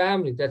there's a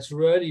family that's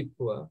really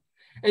poor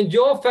and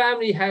your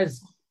family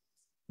has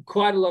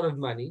quite a lot of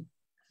money,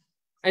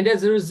 and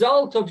as a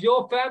result of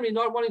your family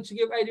not wanting to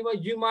give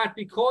 81, you might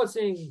be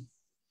causing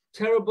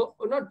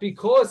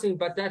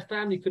but that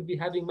family could be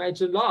having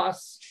major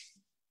loss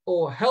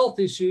or health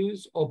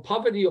issues or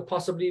poverty or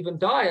possibly even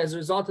die as a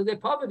result of their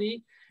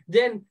poverty,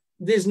 then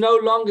there's no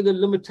longer the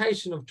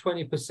limitation of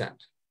 20%.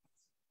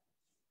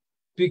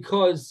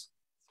 Because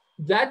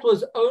that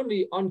was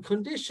only on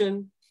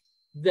condition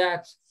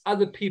that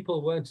other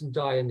people weren't in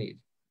dire need.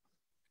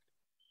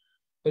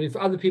 But if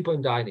other people are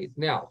in dire need.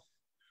 Now,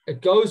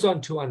 it goes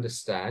on to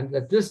understand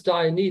that this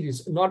dire need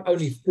is not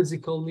only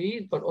physical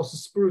need, but also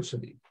spiritual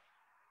need,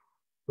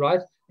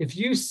 right? If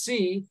you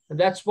see, and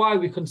that's why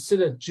we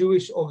consider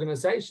Jewish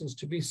organizations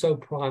to be so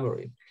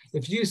primary.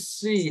 If you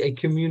see a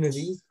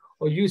community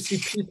or you see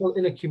people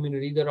in a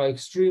community that are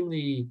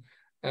extremely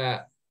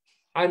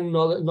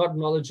not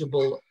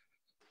knowledgeable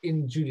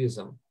in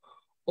Judaism,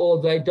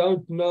 or they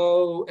don't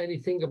know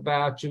anything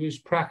about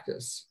Jewish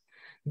practice,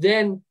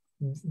 then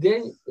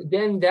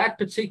that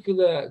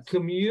particular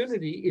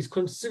community is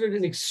considered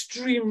an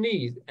extreme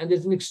need, and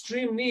there's an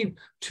extreme need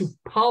to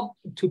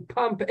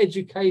pump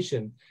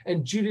education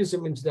and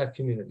Judaism into that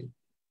community.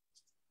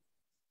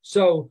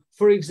 So,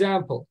 for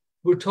example,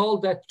 we're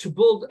told that to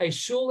build a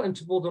shul and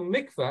to build a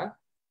mikveh,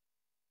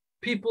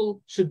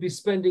 people should be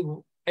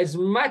spending as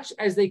much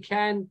as they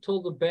can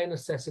till the bare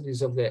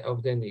necessities of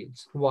their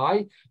needs.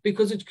 Why?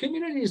 Because a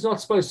community is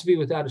not supposed to be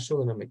without a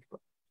shul and a mikveh.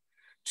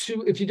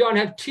 If you don't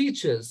have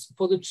teachers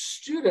for the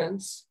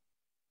students,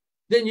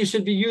 then you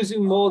should be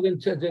using more than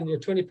your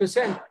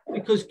 20%,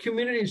 because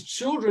communities,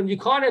 children, you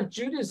can't have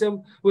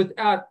Judaism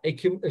without a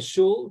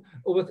shul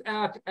or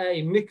without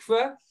a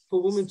mikveh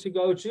for women to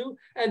go to,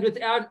 and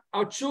without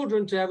our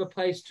children to have a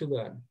place to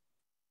learn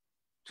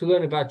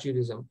about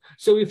Judaism.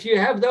 So if you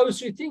have those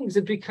two things,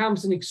 it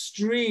becomes an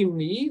extreme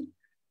need,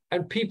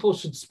 and people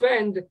should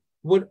spend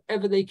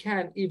whatever they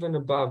can, even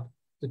above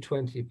the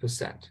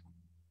 20%.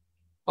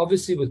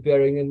 Obviously, with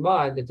bearing in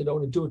mind that they don't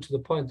want to do it to the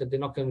point that they're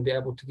not going to be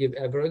able to give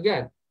ever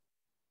again.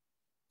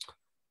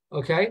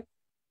 Okay?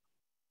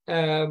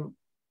 And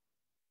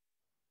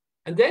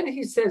then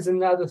he says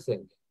another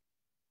thing.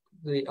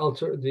 The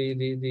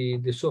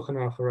Shulchan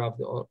Aruch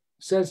Harav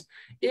says,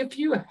 if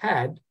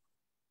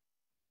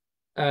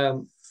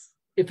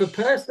a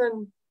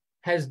person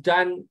has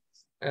done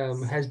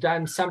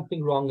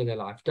something wrong in their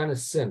life, done a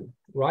sin,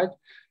 right?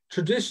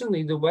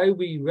 Traditionally, the way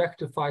we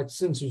rectified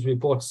sins was we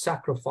brought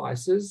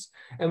sacrifices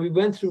and we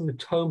went through an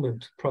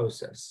atonement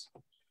process.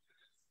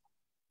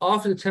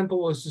 After the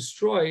temple was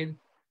destroyed,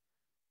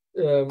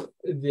 the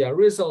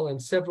Arizal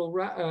and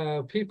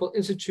several people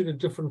instituted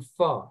different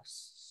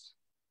fasts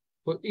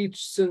for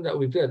each sin that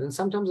we did. And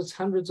sometimes it's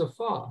hundreds of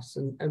fasts.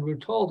 And we're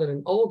told that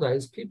in old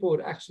days, people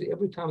would actually,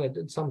 every time they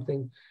did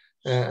something,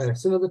 a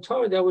sin of the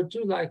Torah, they would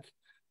do like,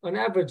 on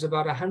average,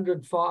 about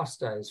 100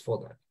 fast days for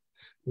that.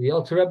 The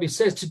Alter Rebbe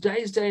says,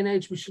 today's day and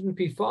age, we shouldn't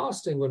be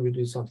fasting when we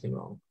do something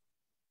wrong,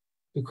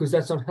 because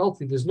that's not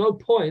healthy. There's no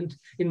point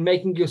in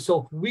making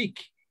yourself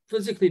weak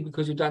physically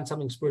because you've done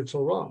something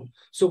spiritual wrong.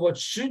 So what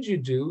should you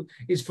do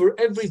is, for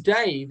every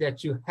day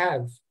that you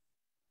have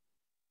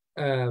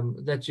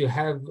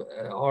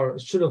or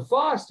should have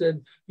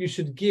fasted, you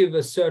should give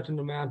a certain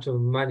amount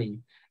of money,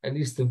 at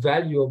least the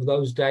value of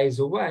those days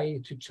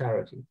away, to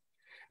charity.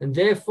 And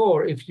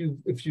therefore, if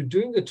you're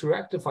doing it to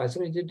rectify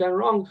something you've done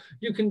wrong,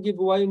 you can give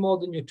away more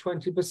than your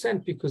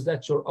 20%, because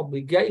that's your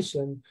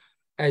obligation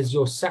as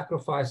your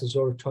sacrifice, as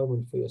your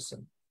atonement for your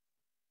sin.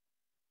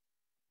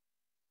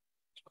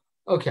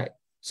 Okay,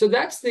 so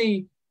that's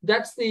the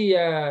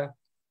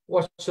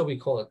what shall we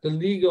call it? The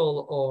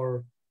legal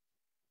or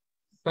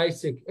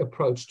basic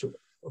approach to it.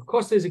 Of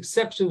course, there's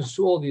exceptions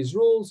to all these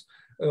rules.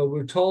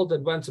 We're told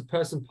that once a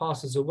person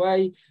passes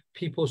away,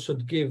 people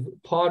should give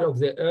part of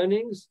their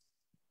earnings.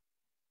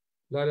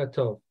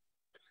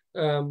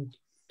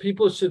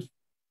 People should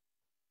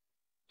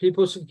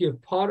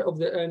give part of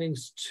their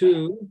earnings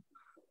to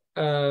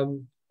tzedakah,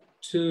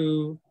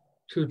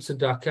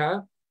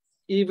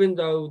 even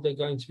though they're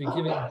going to be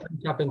giving up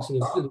into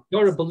the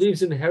Torah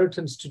believes in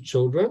inheritance to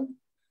children,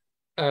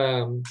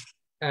 and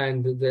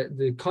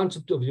the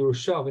concept of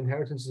Yerusha, of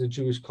inheritance, is a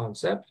Jewish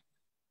concept,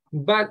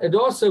 but it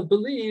also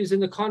believes in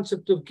the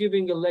concept of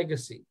giving a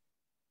legacy.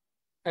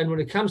 And when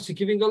it comes to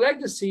giving a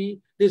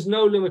legacy, there's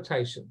no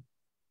limitation.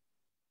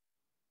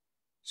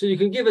 So you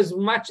can give as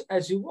much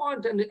as you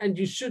want, and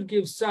you should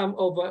give some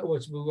over.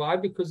 Why?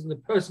 Because the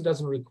person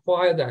doesn't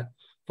require that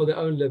for their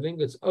own living.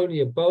 It's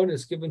only a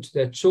bonus given to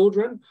their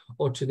children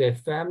or to their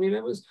family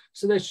members.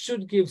 So they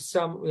should give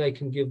some. They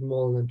can give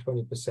more than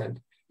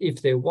 20%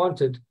 if they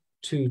wanted,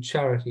 to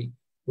charity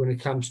when it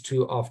comes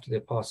to after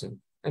their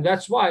passing. And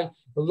that's why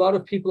a lot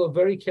of people are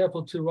very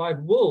careful to write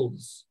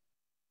wills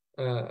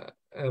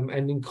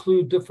and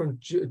include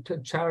different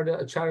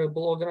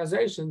charitable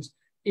organizations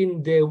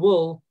in their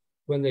will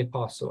when they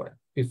pass away,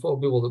 before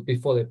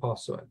they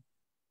pass away.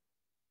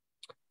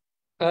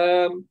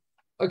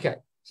 Okay,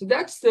 so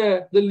that's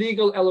the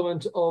legal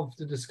element of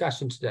the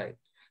discussion today.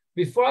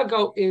 Before I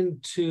go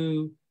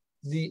into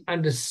the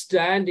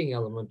understanding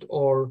element,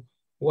 or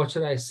what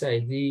should I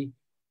say,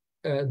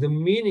 the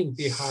meaning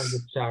behind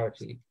the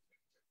charity,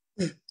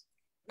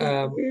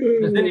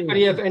 does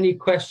anybody have any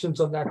questions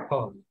on that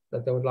part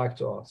that they would like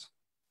to ask?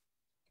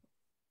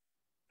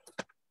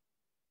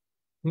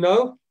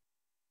 No?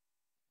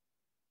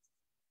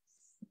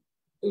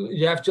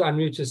 You have to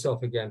unmute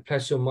yourself again.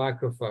 Press your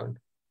microphone.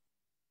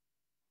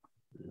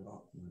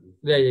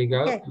 There you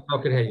go. Okay. I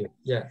can hear you.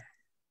 Yeah.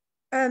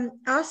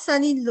 Our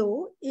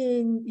son-in-law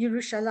in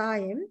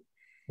Yerushalayim,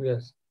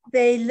 yes,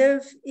 they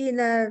live in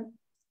a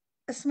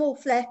small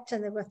flat,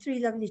 and they've got 3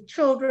 lovely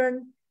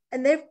children,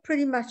 and they've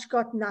pretty much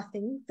got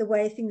nothing the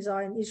way things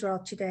are in Israel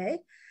today.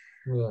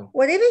 Yeah.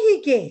 Whatever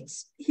he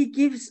gets, he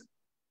gives.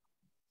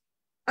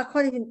 I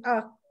can't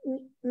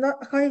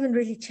even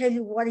really tell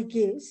you what he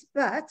gives,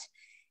 but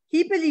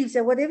he believes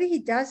that whatever he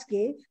does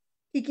give,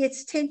 he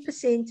gets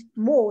 10%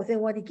 more than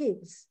what he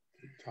gives.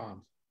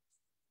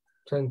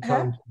 10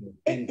 times.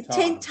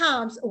 10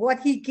 times what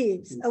he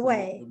gives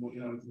away. The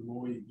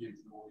more he gives,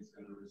 the more he's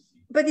going to receive.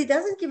 But he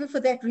doesn't give it for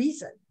that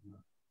reason.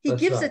 He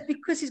That's gives right. it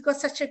because he's got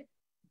such a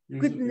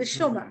good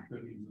neshama.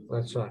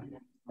 That's right.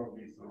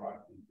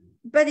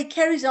 But he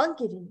carries on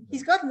giving.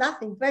 He's got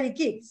nothing, but he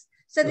gives.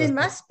 So there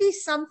must be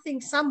something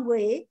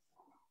somewhere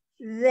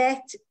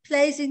that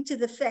plays into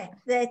the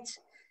fact that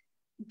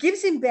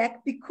gives him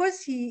back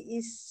because he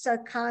is so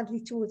kindly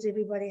towards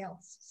everybody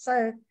else.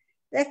 So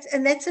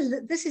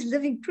this is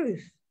living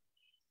proof.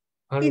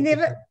 100%. He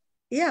never,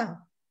 yeah.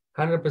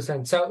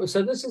 100%.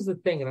 So this is the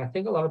thing, and I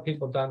think a lot of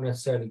people don't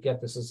necessarily get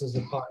this. This is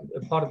a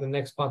part of the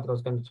next part that I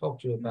was going to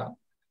talk to you about.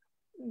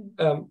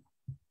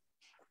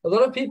 A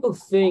lot of people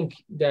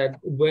think that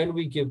when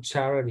we give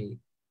charity,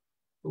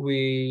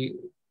 we're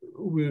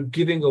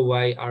giving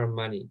away our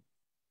money.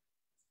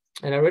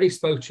 And I already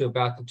spoke to you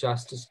about the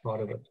justice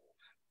part of it.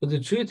 But the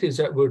truth is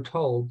that we're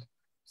told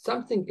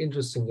something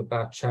interesting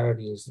about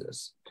charity is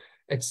this.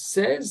 It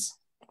says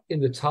in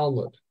the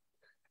Talmud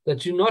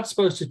that you're not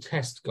supposed to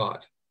test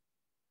God.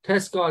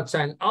 Test God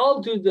saying,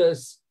 I'll do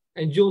this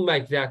and you'll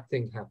make that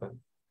thing happen.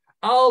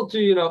 I'll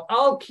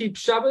keep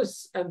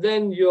Shabbos and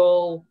then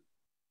you'll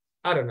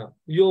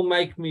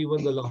make me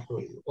win the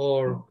lottery,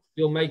 or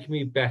you'll make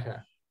me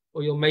better,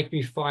 or you'll make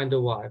me find a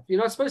wife.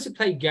 You're not supposed to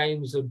play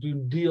games or do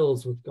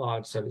deals with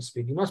God, so to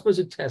speak. You're not supposed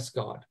to test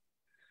God.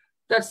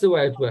 That's the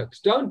way it works.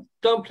 Don't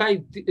play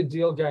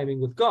deal gaming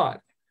with God.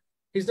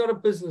 He's not a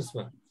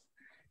businessman.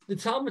 The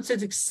Talmud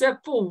says,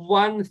 except for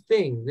one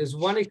thing, there's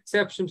one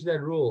exception to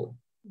that rule.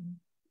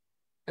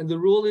 And the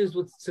rule is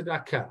with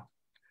tzedakah.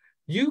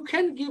 You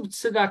can give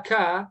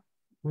tzedakah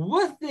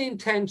with the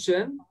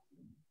intention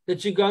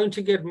that you're going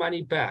to get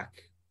money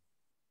back.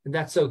 And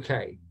that's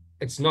okay.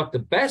 It's not the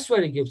best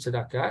way to give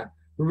tzedakah.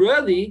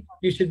 Really,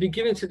 you should be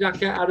giving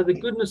tzedakah out of the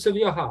goodness of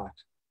your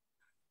heart.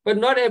 But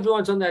not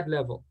everyone's on that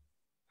level.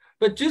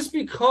 But just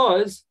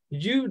because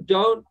you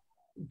don't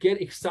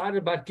get excited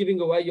about giving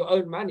away your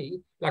own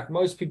money, like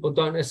most people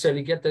don't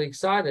necessarily get that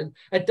excited,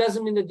 it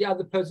doesn't mean that the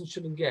other person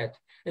shouldn't get.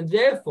 And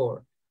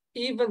therefore,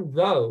 even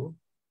though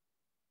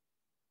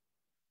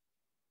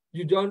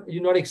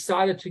you're not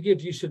excited to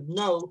give, you should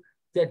know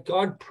that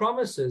God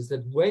promises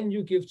that when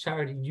you give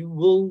charity, you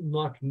will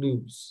not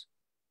lose.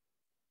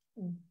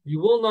 You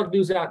will not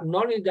lose out.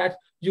 Not only that,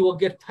 you will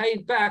get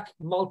paid back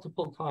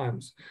multiple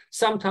times.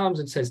 Sometimes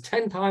it says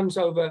 10 times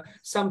over.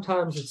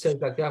 Sometimes it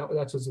says like that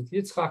was with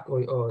Yitzchak,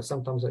 or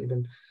sometimes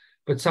even,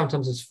 but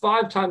sometimes it's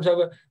 5 times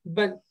over.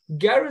 But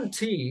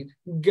guaranteed,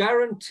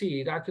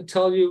 I could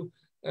tell you,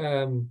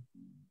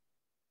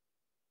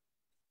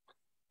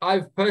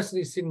 I've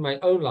personally seen in my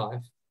own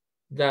life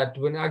that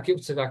when I give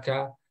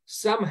tzedakah,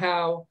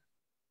 somehow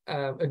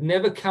it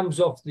never comes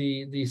off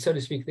the so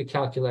to speak, the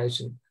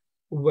calculation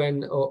of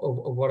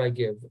what I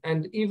give.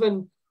 And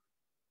even,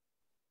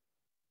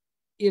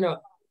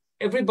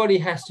 everybody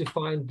has to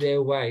find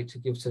their way to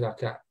give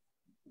tzedakah,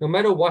 no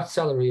matter what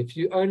salary. If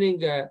you're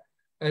earning a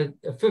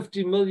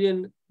 $50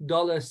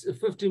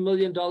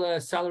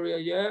 million salary a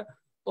year,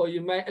 or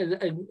you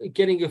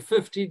getting a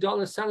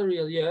 $50 salary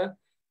a year,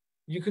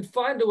 you could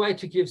find a way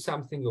to give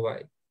something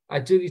away,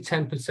 ideally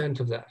 10%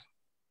 of that.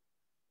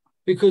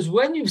 Because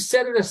when you've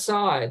set it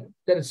aside,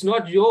 that it's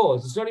not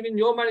yours, it's not even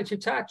your money to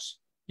touch,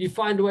 you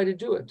find a way to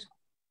do it.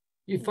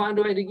 You find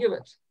a way to give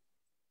it.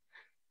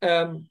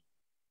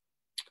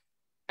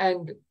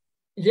 And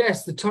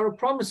yes, the Torah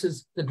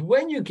promises that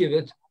when you give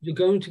it, you're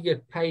going to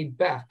get paid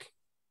back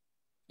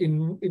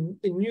in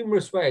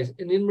numerous ways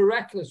and in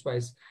miraculous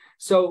ways.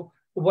 So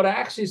what I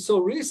actually saw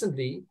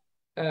recently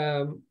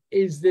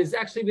is there's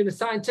actually been a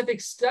scientific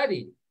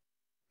study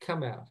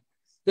come out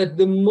that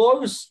the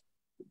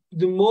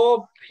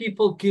more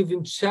people give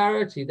in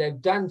charity,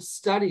 they've done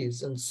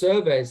studies and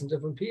surveys on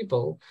different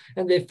people,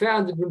 and they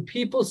found that when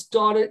people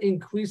started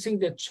increasing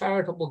their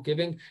charitable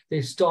giving,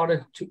 they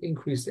started to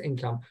increase the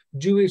income,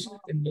 Jewish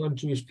and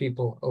non-Jewish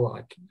people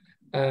alike.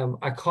 I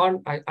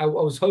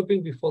was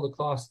hoping before the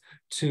class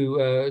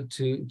to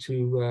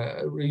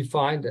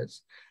re-find it,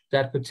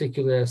 that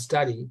particular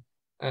study,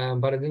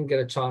 but I didn't get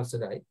a chance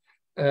today.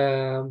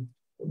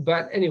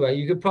 But anyway,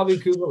 you could probably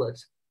Google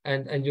it.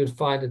 And you'd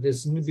find that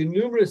there's been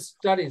numerous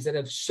studies that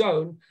have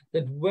shown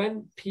that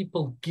when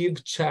people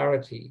give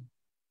charity,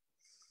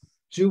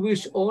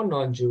 Jewish or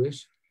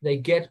non-Jewish, they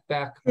get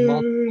back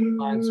multiple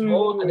times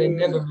more, and they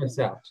never miss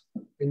out.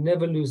 They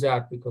never lose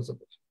out because of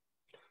it.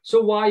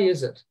 So why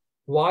is it?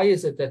 Why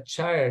is it that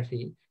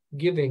charity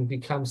giving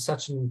becomes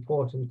such an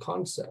important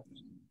concept?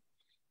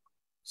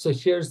 So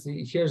here's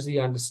the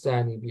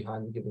understanding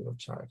behind the giving of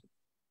charity.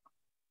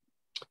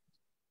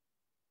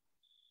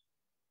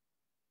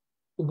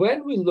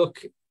 When we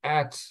look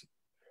at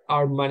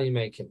our money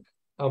making,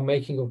 our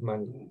making of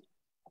money,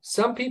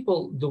 some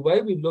people, the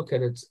way we look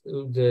at it,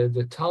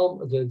 the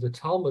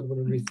Talmud, when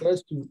it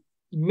refers to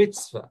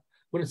mitzvah,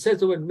 when it says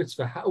the word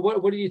mitzvah,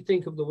 what do you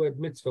think of the word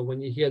mitzvah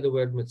when you hear the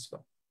word mitzvah?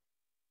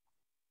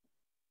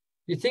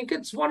 You think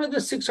it's one of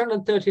the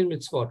 613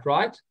 mitzvot,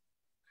 right?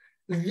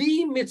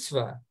 The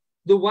mitzvah,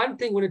 the one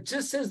thing, when it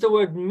just says the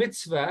word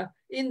mitzvah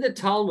in the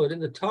Talmud, in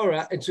the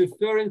Torah, it's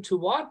referring to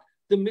what?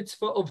 The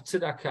mitzvah of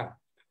tzedakah.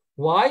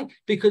 Why?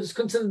 Because it's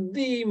considered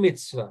the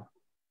mitzvah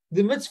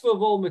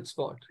of all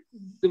mitzvot,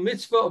 the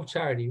mitzvah of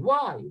charity.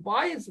 Why?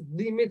 Why is it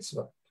the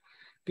mitzvah?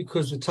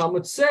 Because the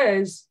Talmud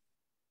says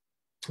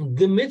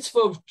the mitzvah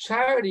of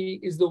charity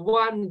is the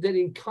one that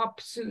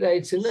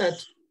encapsulates in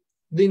it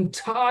the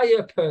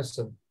entire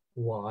person.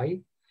 Why?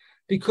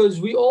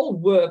 Because we all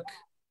work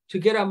to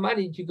get our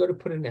money. You got to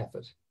put in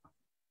effort,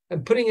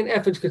 and putting in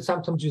effort could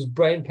sometimes use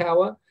brain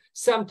power,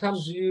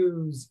 sometimes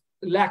use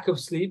lack of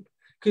sleep,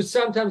 could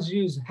sometimes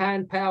use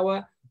hand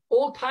power.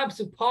 All types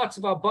of parts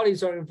of our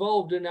bodies are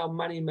involved in our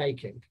money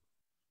making,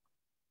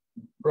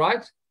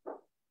 right?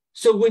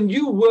 So when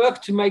you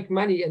work to make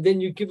money and then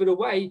you give it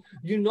away,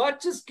 you're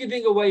not just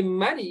giving away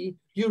money,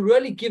 you're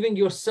really giving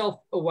yourself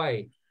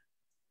away.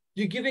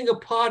 You're giving a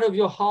part of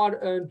your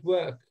hard-earned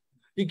work.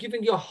 You're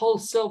giving your whole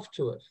self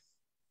to it.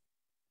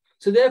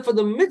 So therefore,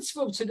 the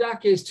mitzvah of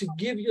tzedakah is to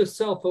give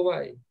yourself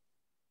away,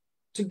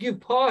 to give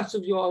parts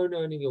of your own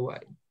earning away.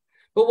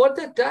 But what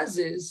that does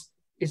is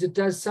it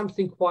does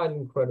something quite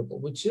incredible,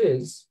 which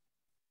is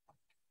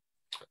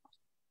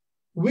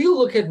we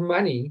look at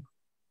money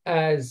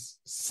as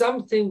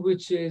something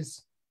which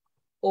is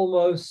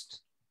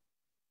almost,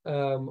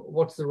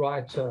 what's the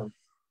right term?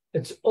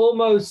 It's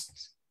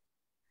almost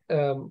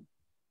a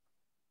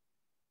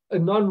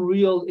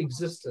non-real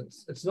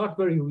existence. It's not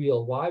very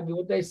real. Why?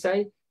 What they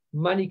say,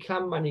 money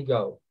come, money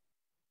go.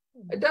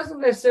 It doesn't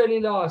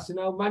necessarily last. You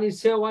know,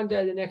 money's here one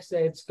day, the next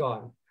day it's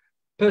gone.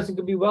 Person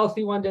could be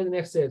wealthy one day, the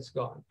next day it's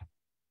gone.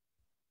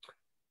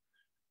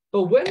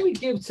 But when we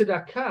give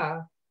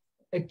tzedakah,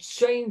 it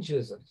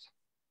changes it.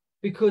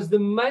 Because the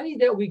money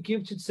that we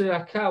give to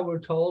tzedakah, we're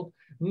told,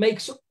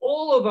 makes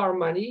all of our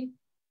money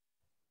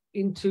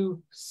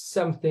into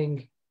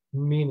something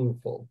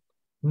meaningful.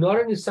 Not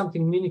only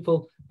something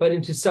meaningful, but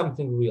into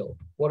something real.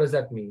 What does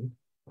that mean?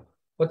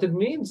 What it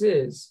means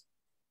is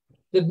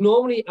that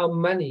normally our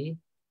money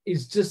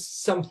is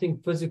just something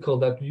physical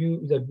that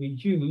we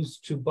use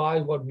to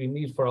buy what we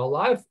need for our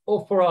life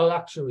or for our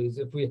luxuries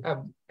if we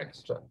have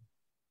extra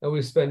and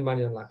we spend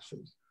money on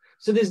luxuries.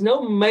 So there's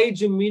no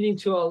major meaning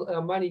to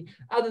our money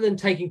other than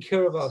taking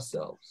care of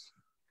ourselves.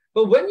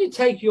 But when you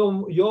take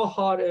your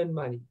hard-earned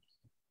money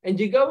and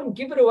you go and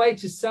give it away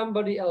to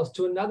somebody else,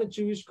 to another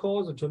Jewish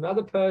cause or to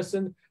another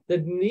person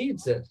that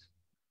needs it,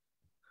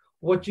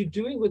 what you're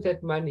doing with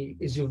that money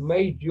is you've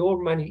made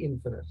your money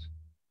infinite,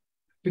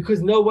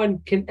 because no one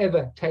can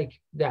ever take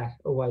that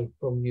away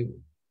from you.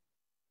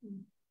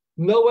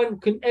 No one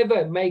can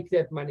ever make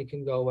that money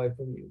can go away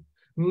from you.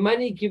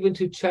 Money given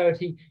to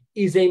charity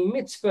is a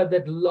mitzvah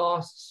that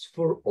lasts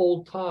for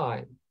all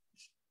time.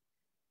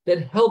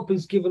 That help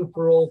is given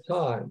for all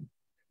time.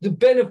 The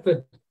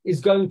benefit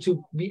is going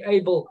to be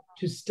able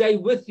to stay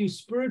with you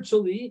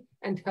spiritually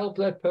and help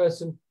that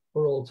person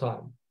for all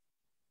time.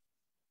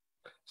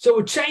 So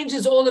it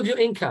changes all of your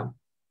income.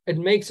 It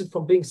makes it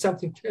from being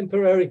something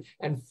temporary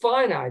and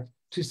finite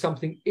to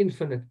something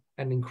infinite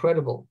and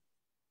incredible.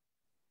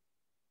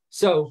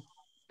 So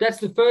that's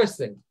the first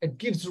thing. It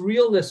gives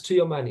realness to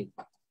your money.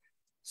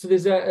 So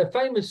there's a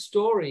famous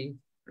story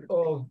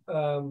of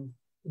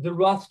the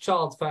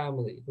Rothschild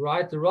family,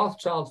 right? The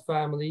Rothschild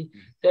family,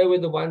 they were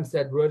the ones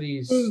that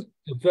really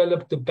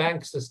developed the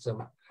bank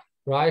system,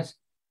 right?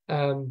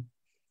 What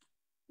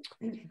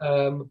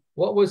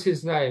was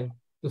his name?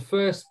 The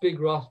first big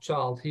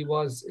Rothschild. He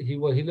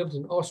lived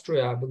in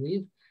Austria, I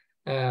believe,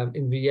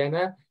 in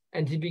Vienna,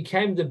 and he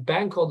became the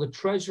banker or the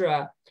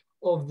treasurer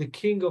of the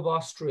King of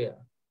Austria.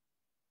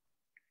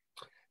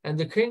 And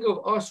the King of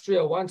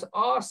Austria once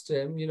asked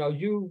him, you know,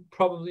 you're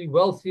probably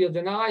wealthier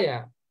than I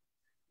am.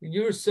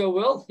 You're so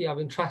wealthy. I've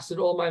entrusted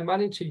all my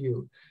money to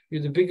you.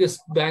 You're the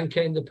biggest banker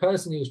in the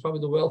person. He was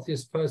probably the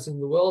wealthiest person in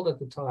the world at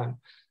the time,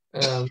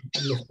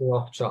 Mr.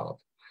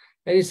 Rothschild.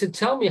 And he said,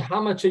 tell me, how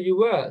much are you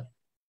worth?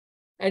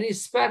 And he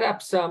spat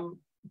up some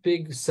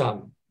big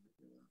sum.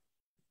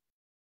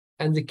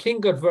 And the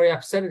king got very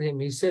upset at him.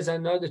 He says, I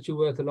know that you're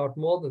worth a lot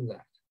more than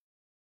that.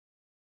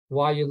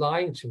 Why are you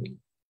lying to me?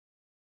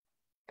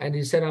 And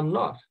he said, I'm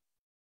not.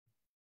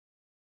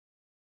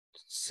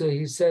 So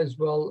he says,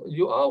 well,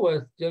 you are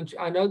worth, don't you?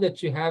 I know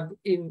that you have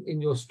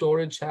in your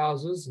storage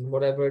houses and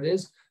whatever it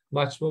is,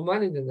 much more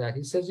money than that.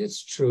 He says,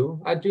 it's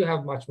true. I do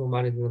have much more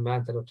money than the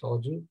amount that I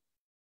told you.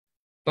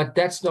 But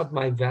that's not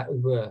my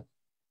worth.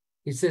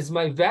 He says,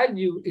 my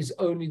value is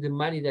only the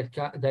money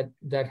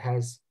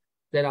that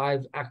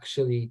I've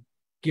actually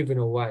given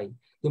away.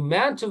 The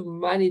amount of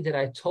money that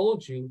I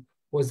told you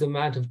was the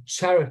amount of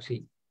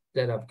charity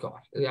that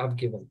I've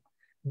given.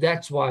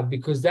 That's why,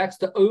 because that's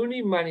the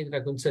only money that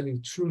I consider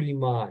truly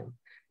mine,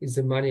 is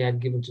the money I'd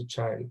given to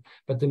charity.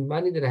 But the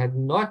money that I had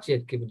not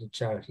yet given to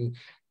charity,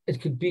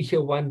 it could be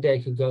here one day,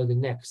 it could go the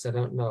next, I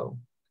don't know.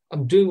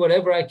 I'm doing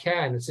whatever I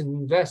can. It's in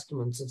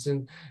investments, it's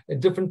in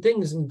different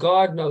things, and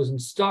God knows, in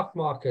stock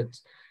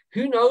markets.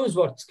 Who knows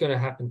what's going to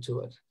happen to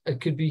it? It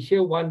could be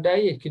here one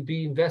day. It could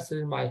be invested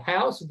in my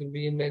house. It could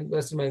be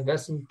invested in my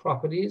investment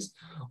properties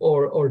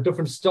or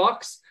different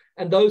stocks.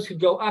 And those could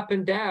go up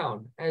and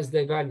down as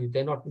they value.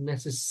 They're not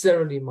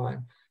necessarily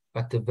mine.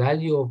 But the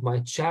value of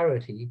my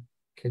charity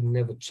can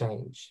never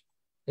change.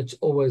 It's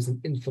always an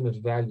infinite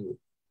value.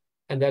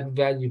 And that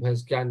value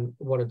has done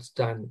what it's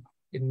done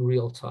in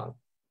real time.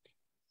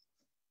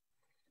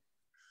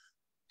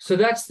 So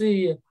that's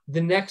the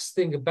next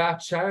thing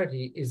about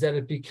charity, is that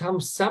it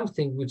becomes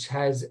something which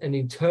has an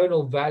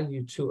eternal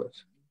value to it.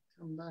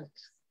 Come back.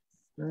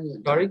 No,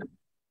 Sorry?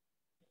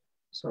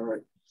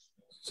 Sorry.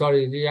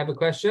 Sorry, do you have a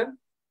question?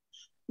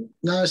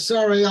 No,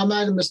 sorry, I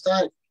made a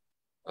mistake.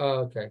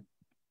 Oh, okay.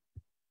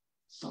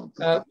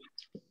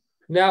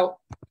 Now,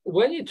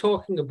 when you're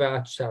talking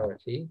about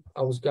charity,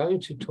 I was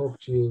going to talk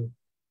to you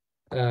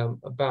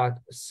about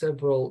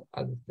several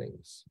other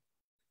things.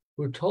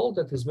 We're told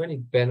that there's many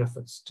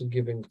benefits to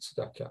giving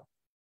tzedakah.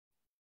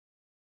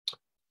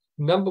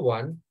 Number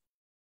one,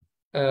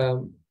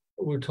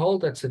 we're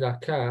told that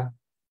tzedakah,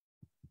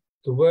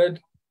 the word,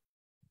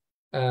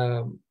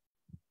 one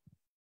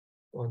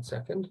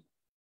second.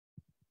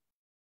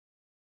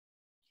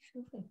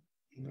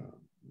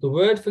 The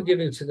word for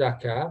giving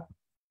tzedakah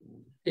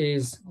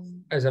is,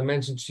 as I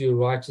mentioned to you,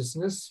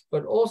 righteousness,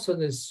 but also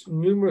there's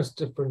numerous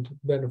different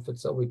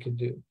benefits that we could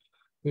do.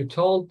 We're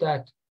told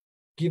that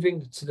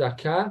giving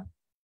tzedakah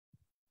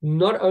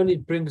not only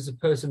brings the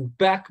person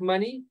back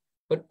money,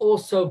 but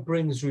also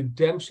brings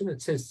redemption.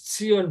 It says,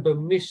 Zion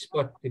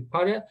b'mishpat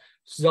tipareh,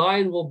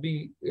 Zion will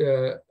be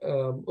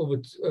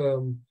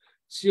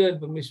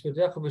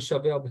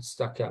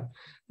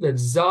that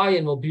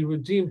Zion will be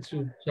redeemed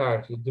through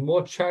charity. The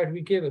more charity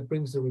we give, it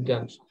brings the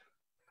redemption.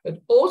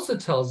 It also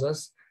tells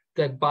us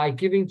that by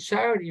giving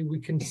charity, we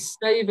can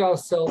save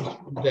ourselves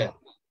from death.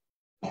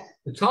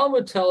 The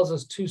Talmud tells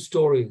us two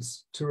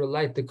stories to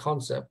relate the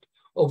concept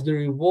of the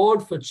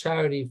reward for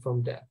charity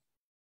from death.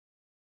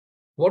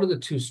 What are the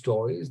two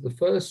stories? The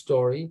first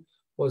story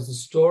was the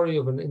story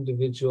of an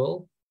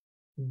individual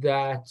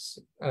that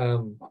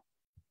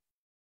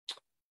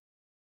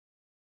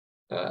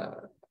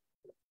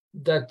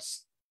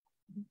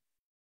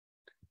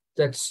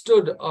that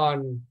stood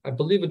on, I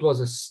believe it was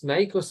a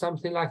snake or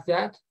something like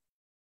that.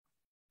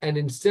 And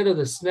instead of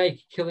the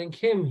snake killing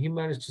him, he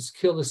managed to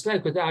kill the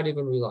snake without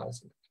even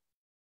realizing it.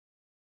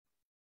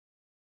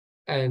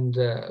 And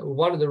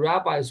one of the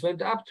rabbis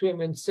went up to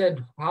him and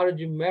said, how did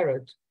you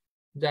merit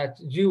that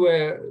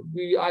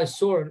I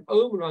saw an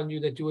omen on you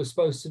that you were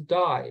supposed to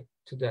die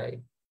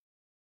today.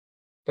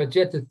 But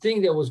yet the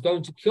thing that was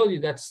going to kill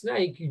you, that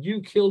snake, you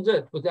killed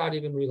it without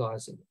even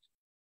realizing it.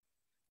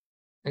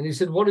 And he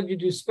said, what did you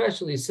do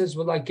special? He says,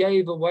 well, I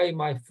gave away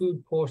my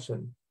food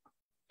portion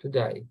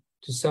today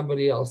to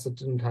somebody else that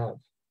didn't have.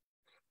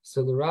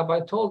 So the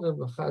rabbi told him,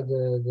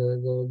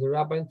 the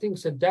rabbi thing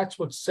said, that's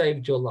what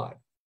saved your life.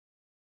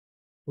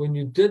 When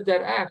you did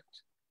that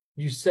act,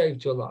 you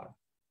saved your life.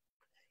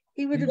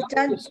 He would have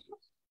done better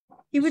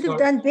if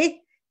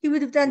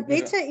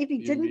he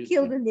didn't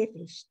kill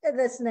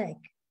the snake.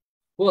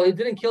 Well, he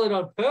didn't kill it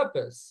on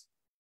purpose.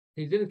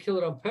 He didn't kill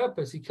it on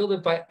purpose. He killed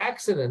it by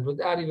accident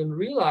without even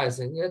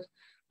realizing it.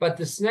 But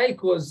the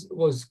snake was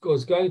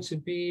going to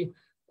be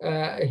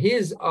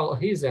his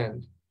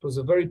end. It was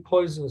a very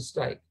poisonous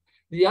snake.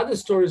 The other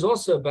story is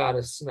also about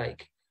a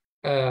snake.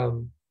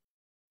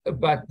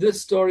 But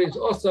this story is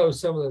also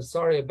similar.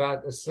 Sorry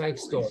about the snake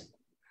story.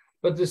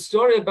 But the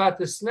story about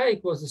the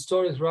snake was the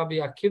story of Rabbi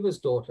Akiva's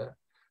daughter.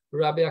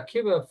 Rabbi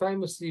Akiva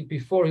famously,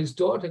 before his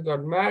daughter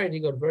got married, he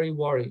got very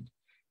worried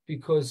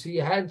because he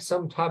had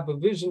some type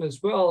of vision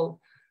as well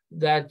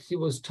that he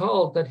was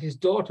told that his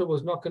daughter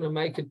was not going to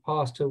make it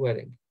past her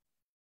wedding.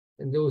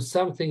 And there was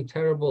something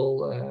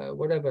terrible,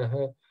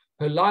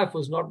 her life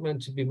was not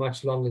meant to be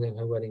much longer than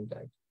her wedding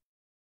date.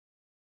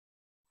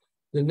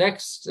 The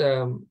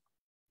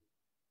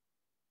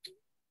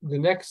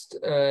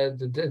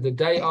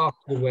day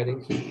after the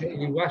wedding,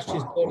 he rushed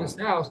his daughter's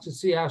house to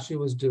see how she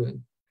was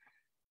doing.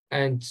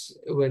 And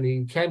when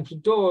he came to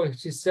the door,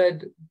 she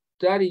said,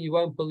 Daddy, you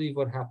won't believe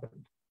what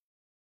happened.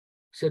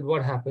 He said,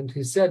 what happened?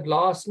 He said,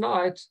 last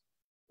night,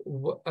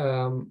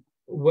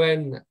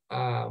 when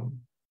I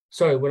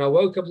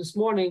woke up this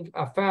morning,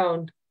 I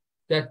found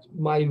that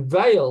my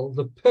veil,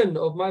 the pin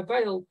of my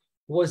veil,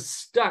 was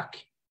stuck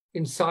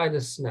inside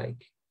a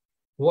snake.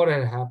 What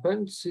had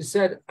happened? She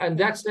said, and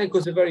that snake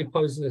was a very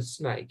poisonous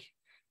snake.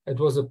 It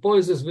was a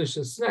poisonous,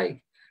 vicious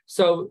snake.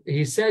 So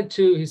he said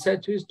to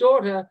his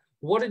daughter,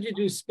 what did you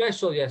do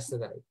special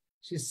yesterday?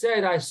 She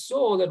said, I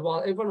saw that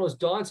while everyone was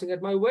dancing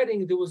at my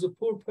wedding, there was a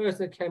poor person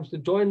that came to the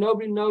door and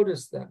nobody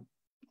noticed them.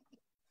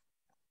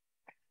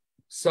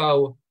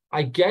 So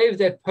I gave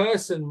that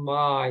person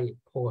my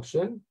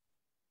portion.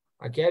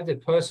 And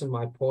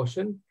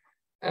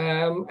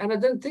I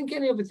didn't think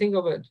anything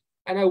of it.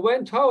 And I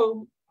went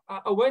home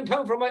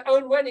from my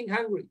own wedding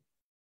hungry.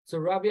 So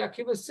Rabbi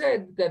Akiva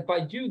said that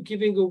by you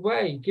giving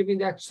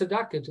that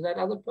tzedakah to that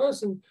other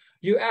person,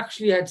 you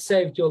actually had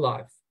saved your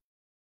life.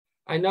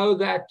 I know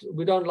that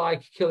we don't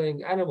like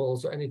killing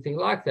animals or anything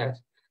like that,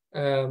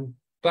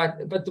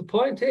 but the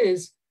point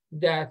is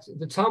that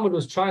the Talmud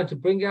was trying to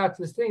bring out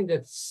this thing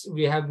that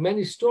we have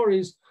many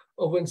stories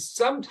of when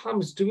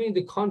sometimes doing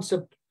the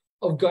concept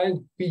of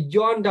going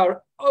beyond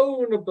our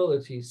own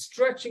abilities,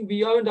 stretching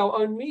beyond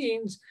our own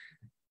means.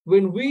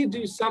 When we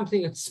do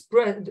something, it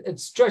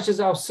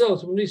stretches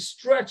ourselves. When we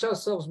stretch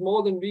ourselves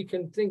more than we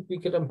can think we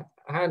can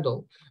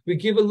handle, we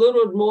give a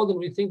little bit more than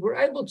we think we're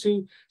able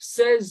to,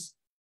 says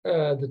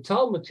the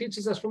Talmud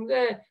teaches us from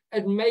there,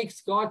 it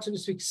makes God, so to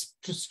speak,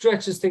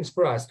 stretches things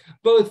for us,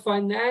 both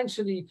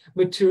financially,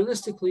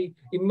 materialistically,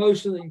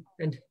 emotionally,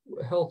 and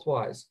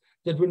health-wise.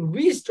 That when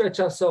we stretch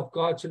ourselves,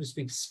 God, so to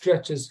speak,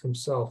 stretches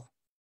himself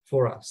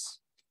for us.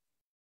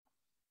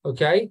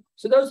 Okay?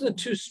 So those are the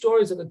two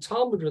stories that the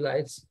Talmud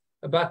relates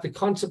about the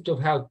concept of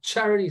how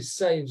charity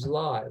saves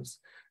lives.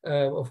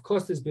 Of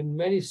course, there's been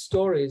many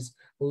stories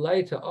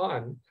later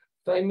on,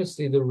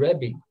 famously the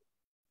Rebbe.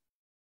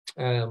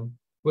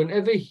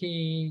 Whenever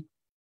he's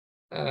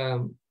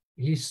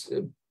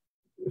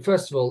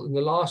first of all, in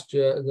the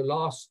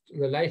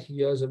later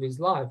years of his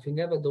life,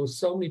 there was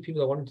so many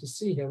people that wanted to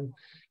see him.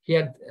 He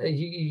had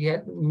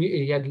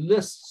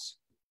lists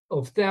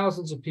of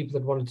thousands of people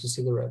that wanted to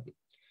see the Rebbe.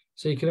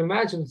 So you can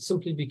imagine it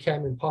simply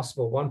became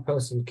impossible. One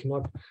person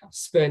cannot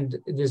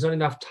there's not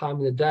enough time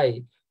in the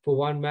day for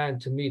one man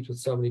to meet with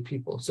so many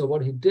people. So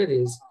what he did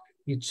is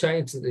he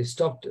changed it. They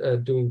stopped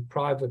doing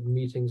private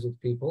meetings with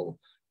people,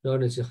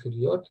 known as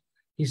Yechidiyot.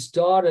 He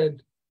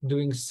started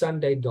doing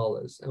Sunday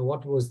dollars. And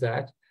what was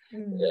that?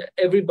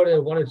 Everybody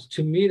that wanted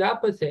to meet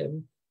up with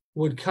him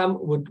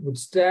would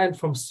stand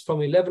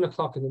from 11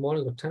 o'clock in the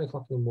morning or 10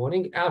 o'clock in the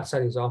morning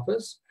outside his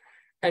office,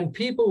 and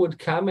people would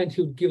come and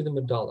he would give them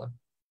 $1.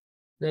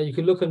 Now you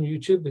can look on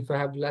YouTube. If I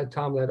have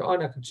time later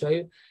on, I can show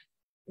you.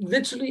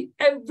 Literally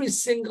every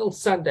single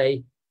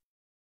Sunday,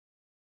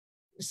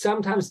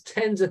 sometimes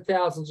tens of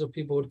thousands of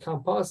people would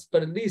come past,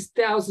 but at least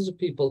thousands of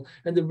people,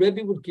 and the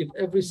Rebbe would give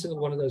every single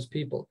one of those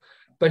people.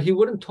 But he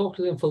wouldn't talk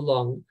to them for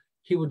long.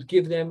 He would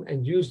give them,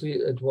 and usually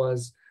it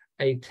was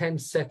a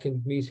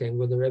 10-second meeting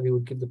where the Rebbe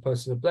would give the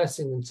person a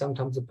blessing, and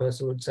sometimes the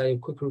person would say a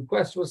quick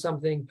request for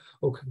something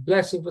or a quick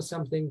blessing for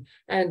something,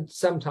 and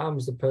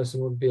sometimes the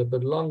person would be a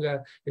bit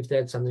longer if they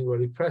had something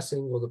really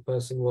pressing, or the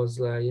person was,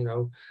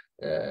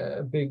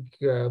 a big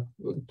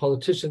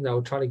politician that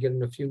would try to get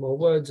in a few more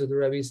words of the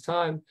Rebbe's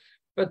time.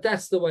 But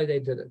that's the way they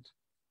did it.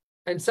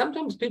 And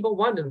sometimes people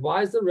wondered,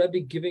 why is the Rebbe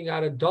giving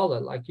out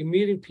 $1? Like, you're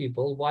meeting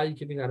people, why are you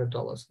giving out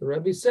 $1? So the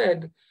Rebbe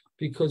said,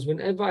 because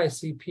whenever I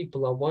see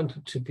people, I want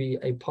it to be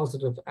a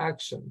positive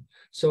action.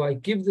 So I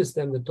give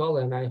them the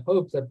 $1, and I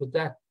hope that with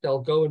that, they'll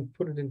go and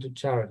put it into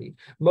charity.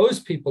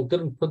 Most people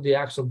didn't put the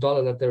actual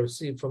 $1 that they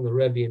received from the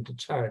Rebbe into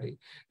charity.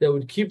 They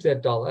would keep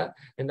that $1,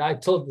 and I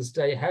till this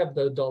day have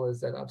those dollars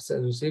that I've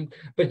received,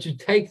 but you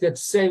take that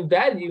same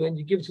value and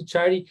you give it to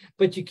charity,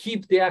 but you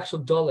keep the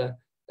actual $1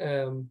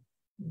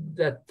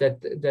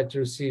 that you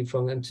receive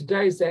from them.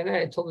 Today's day and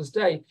age, till this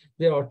day,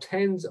 there are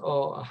tens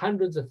or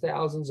hundreds of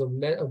thousands of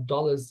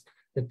dollars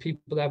that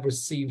people have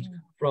received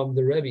from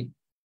the Rebbe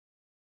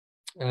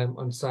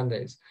on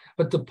Sundays.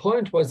 But the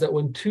point was that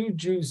when two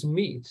Jews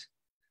meet,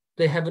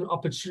 they have an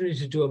opportunity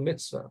to do a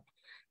mitzvah.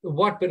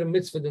 What better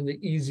mitzvah than the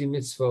easy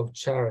mitzvah of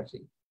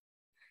charity?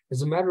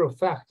 As a matter of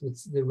fact,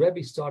 the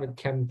Rebbe started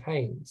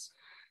campaigns,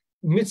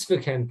 mitzvah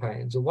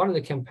campaigns. And one of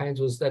the campaigns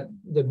was that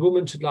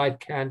women should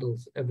light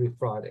candles every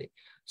Friday.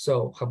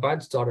 So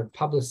Chabad started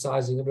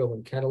publicizing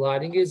everyone candle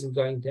lighting is and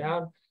going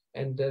down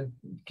and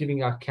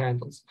giving out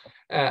candles.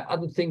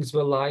 Other things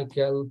were like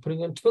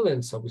putting on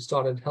tefillin. So we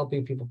started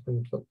helping people put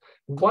on tefillin.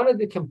 One of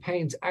the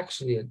campaigns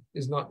actually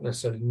is not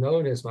necessarily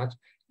known as much,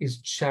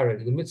 is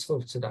charity, the mitzvah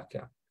of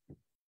tzedakah.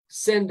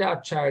 Send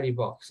out charity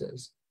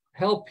boxes,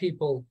 help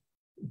people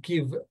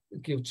give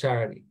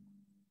charity.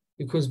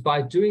 Because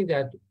by doing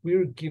that,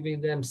 we're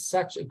giving them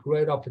such a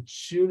great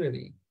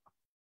opportunity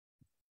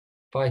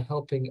by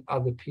helping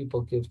other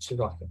people give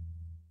tzedakah.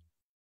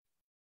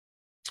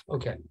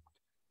 Okay,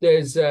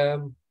 there's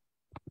so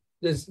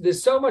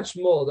much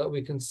more that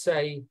we can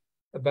say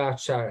about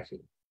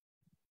charity,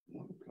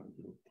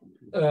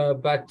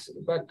 but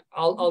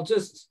I'll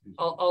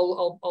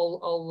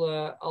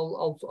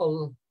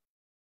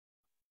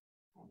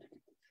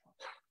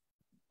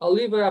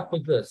leave it up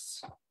with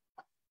this.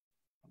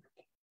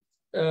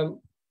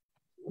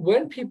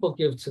 When people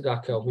give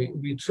tzedakah,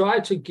 we try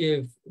to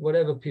give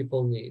whatever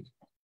people need.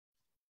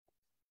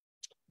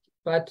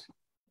 But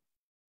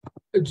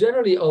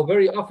generally, or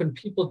very often,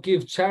 people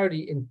give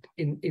charity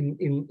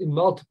in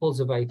multiples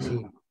of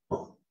 18.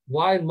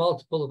 Why in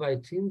multiple of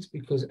 18s?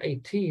 Because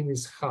 18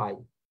 is chai.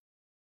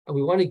 And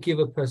we want to give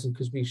a person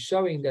because we're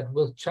showing that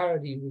with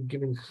charity, we're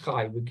giving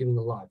chai, we're giving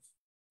a life.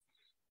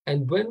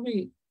 And when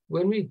we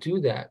do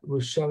that,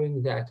 we're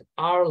showing that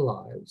our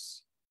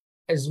lives,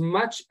 as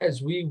much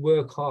as we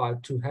work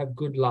hard to have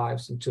good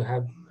lives and to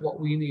have what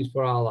we need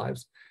for our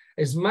lives,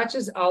 As much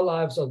as our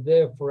lives are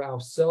there for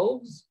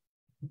ourselves,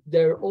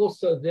 they're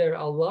also there.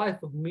 Our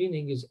life of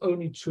meaning is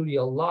only truly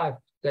a life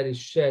that is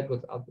shared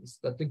with others,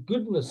 that the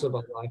goodness of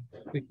our life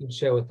we can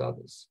share with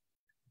others.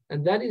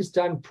 And that is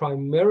done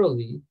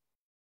primarily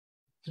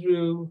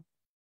through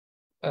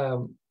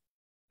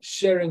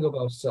sharing of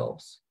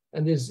ourselves.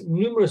 And there's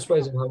numerous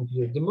ways of how we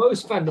do it. The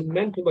most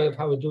fundamental way of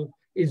how we do it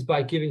is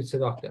by giving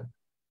tzedakah.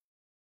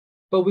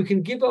 But we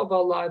can give of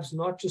our lives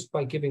not just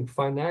by giving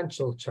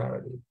financial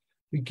charity.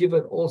 We give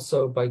it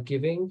also by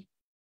giving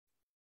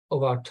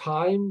of our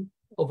time,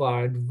 of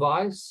our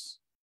advice,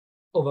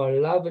 of our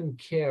love and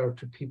care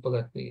to people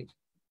that need.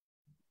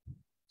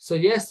 So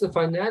yes, the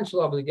financial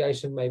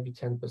obligation may be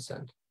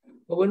 10%,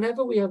 but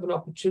whenever we have an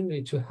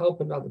opportunity to help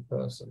another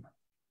person,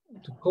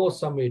 to call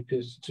somebody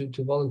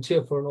to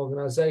volunteer for an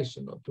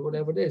organization or to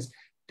whatever it is,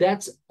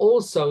 that's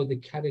also the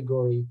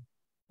category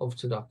of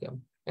tzedakah.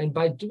 And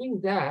by doing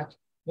that,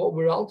 what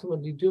we're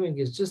ultimately doing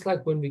is just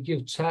like when we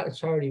give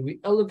charity, we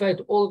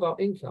elevate all of our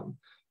income.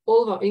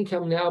 All of our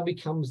income now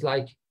becomes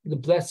like the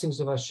blessings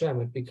of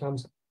Hashem. It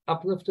becomes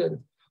uplifted.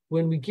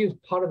 When we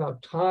give part of our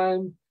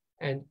time,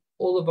 and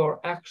all of our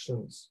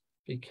actions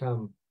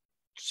become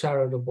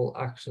charitable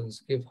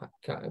actions,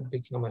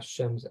 become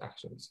Hashem's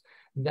actions.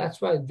 And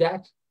that's why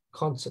that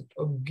concept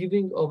of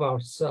giving of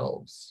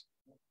ourselves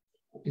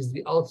is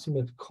the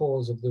ultimate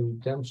cause of the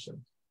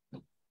redemption.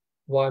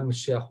 Why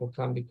Mashiach will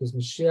come? Because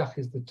Mashiach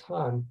is the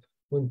time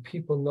when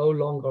people no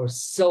longer are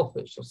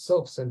selfish or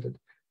self-centered,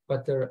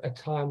 but they're a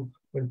time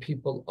when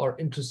people are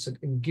interested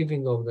in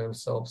giving of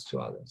themselves to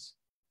others.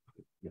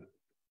 Yeah.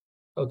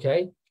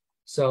 Okay,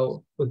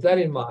 so with that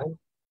in mind,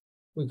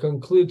 we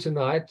conclude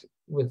tonight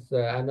with,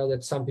 I know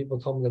that some people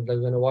told me that they're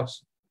going to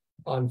watch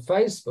on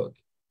Facebook,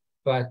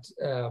 but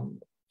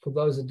for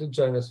those that did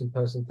join us in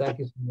person, thank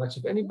you so much.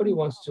 If anybody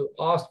wants to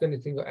ask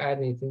anything or add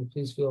anything,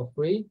 please feel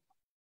free.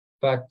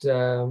 But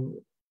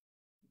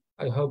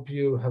I hope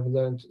you have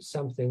learned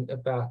something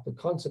about the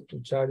concept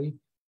of charity.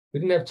 We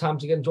didn't have time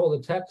to get into all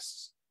the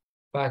texts,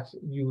 but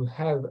you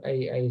have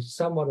a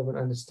somewhat of an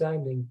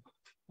understanding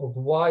of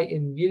why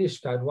in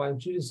Yiddishkeit, why in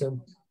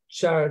Judaism,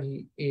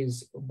 charity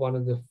is one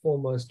of the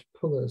foremost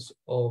pillars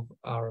of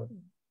our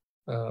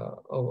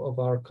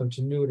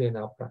continuity in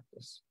our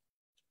practice.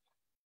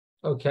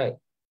 Okay.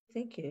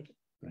 Thank you.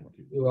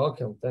 You're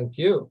welcome. Thank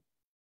you.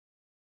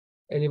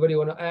 Anybody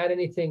want to add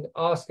anything,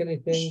 ask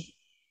anything?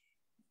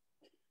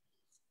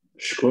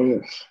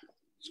 Shkoyach.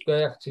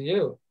 Shkoyach to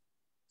you.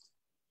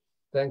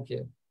 Thank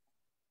you.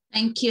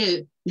 Thank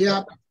you.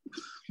 Yeah,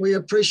 we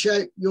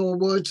appreciate your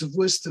words of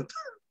wisdom.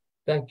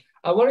 Thank you.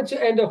 I wanted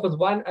to end off with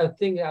one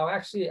thing.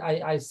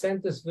 I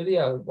sent this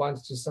video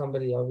once to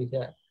somebody over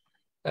here.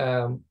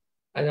 And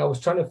I was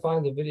trying to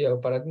find the video,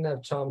 but I didn't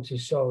have time to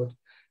show it.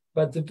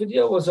 But the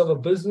video was of a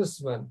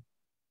businessman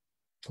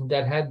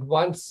that had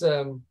once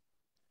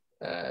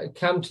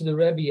come to the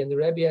Rebbe, and the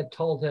Rebbe had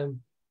told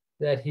him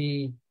that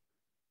he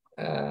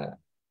came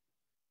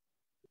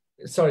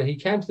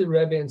to the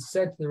Rebbe and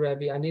said to the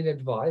Rebbe, I need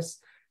advice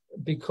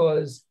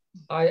because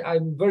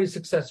I'm a very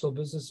successful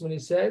businessman, he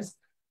says.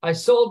 I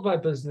sold my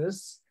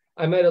business,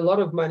 I made a lot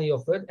of money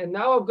off it, and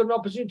now I've got an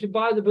opportunity to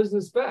buy the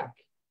business back.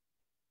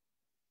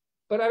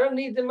 But I don't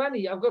need the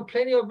money. I've got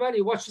plenty of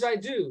money. What should I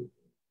do?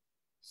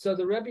 So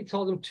the Rebbe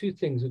told him two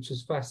things, which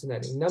was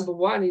fascinating. Number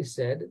one, he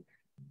said,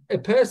 a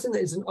person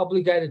isn't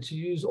obligated to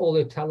use all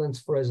their talents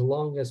for as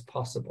long as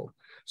possible.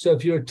 So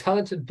if you're a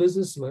talented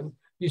businessman,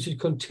 you should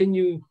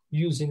continue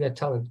using that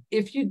talent.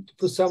 If you,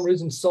 for some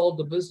reason, sold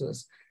the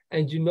business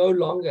and you no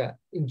longer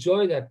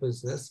enjoy that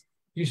business,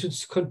 you should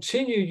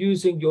continue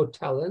using your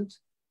talent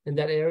in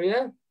that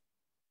area,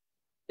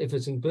 if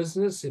it's in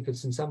business, if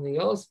it's in something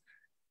else,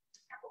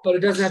 but it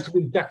doesn't have to be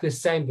exactly the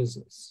same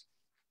business.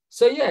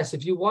 So yes,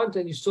 if you want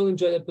and you still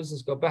enjoy that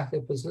business, go back to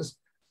that business,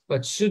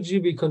 but should you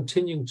be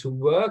continuing to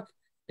work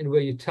and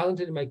where you're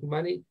talented and making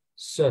money?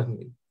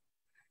 Certainly.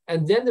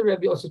 And then the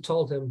Rebbe also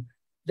told him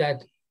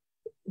that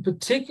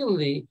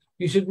particularly,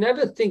 you should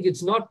never think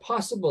it's not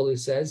possible, he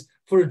says,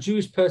 for a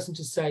Jewish person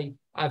to say,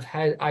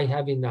 I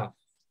have enough.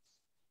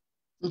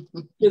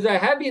 Because I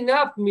have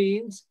enough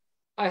means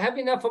I have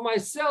enough for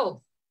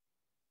myself.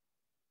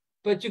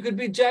 But you could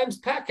be James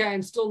Packer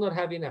and still not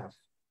have enough,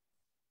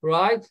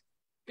 right?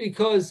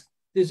 Because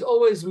there's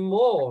always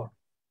more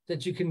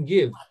that you can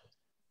give.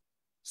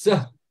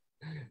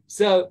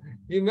 So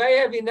you may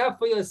have enough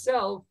for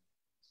yourself,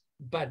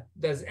 but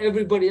does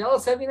everybody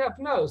else have enough?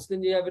 No. So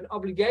then you have an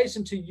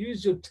obligation to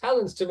use your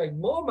talents to make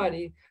more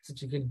money so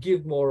that you can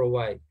give more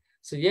away.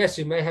 So yes,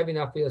 you may have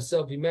enough for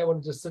yourself. You may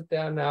want to just sit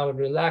down now and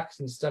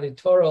relax and study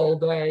Torah all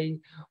day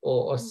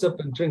or sip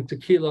and drink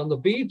tequila on the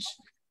beach.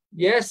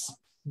 Yes,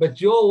 but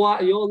your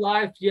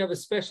life, you have a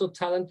special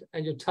talent,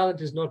 and your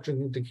talent is not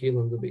drinking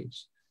tequila on the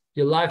beach.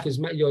 Your life is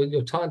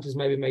your talent is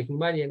maybe making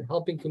money and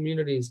helping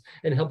communities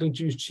and helping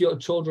Jewish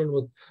children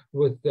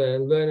with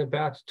learn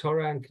about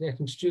Torah and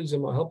connecting to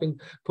Judaism, or helping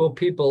poor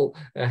people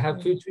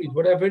have food to eat.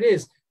 Whatever it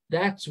is,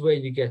 that's where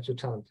you get your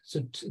talent.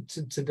 So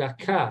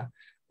tzedakah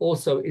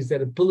also is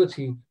that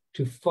ability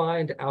to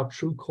find our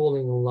true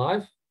calling in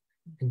life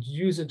and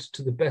use it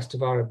to the best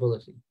of our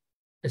ability,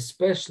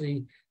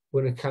 especially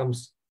when it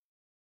comes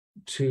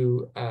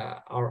to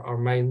our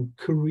main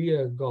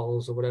career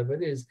goals or whatever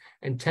it is,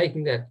 and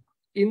taking that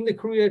in the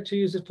career to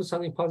use it for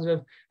something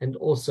positive, and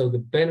also the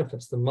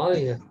benefits, the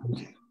money that comes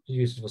to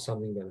use it for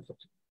something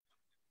beneficial.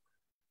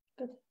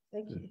 Good,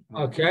 thank you.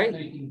 Okay.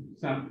 Taking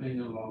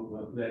something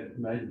along that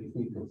made me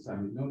think of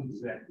something, not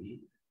exactly,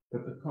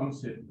 but the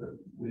concept that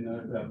we know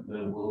about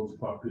the world's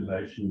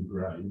population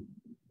growing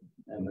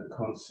and the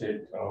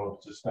concept of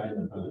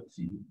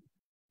sustainability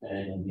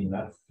and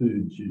enough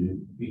food to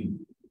feed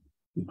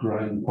the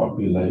growing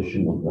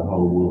population of the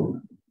whole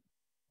world.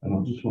 And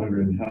I'm just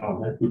wondering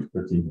how that would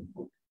fit in.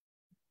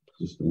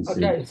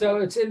 Okay, so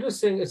it's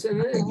interesting. It's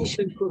an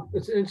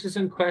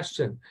interesting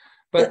question,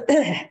 but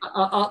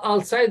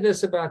I'll say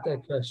this about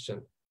that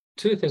question.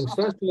 Two things.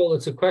 First of all,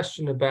 it's a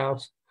question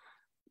about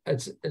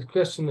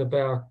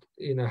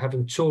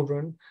having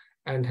children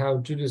and how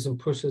Judaism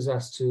pushes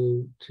us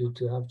to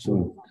have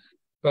children.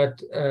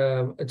 But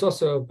it's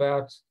also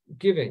about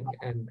giving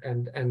and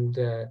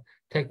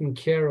taking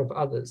care of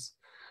others.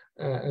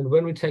 And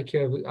when we take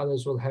care of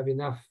others, we'll have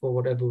enough for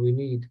whatever we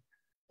need.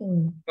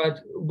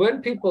 But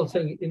when people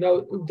think,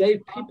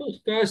 people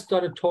first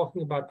started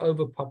talking about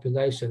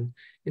overpopulation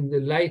in the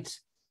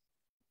it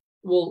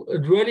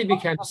really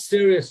became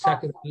serious in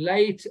the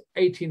late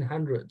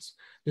 1800s.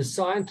 The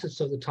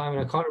scientists of the time,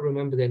 and I can't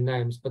remember their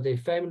names, but they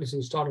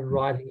famously started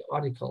writing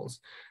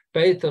articles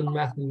based on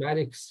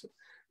mathematics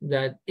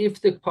that if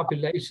the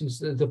population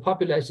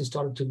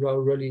started to grow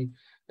really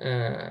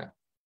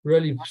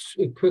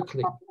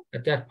quickly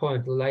at that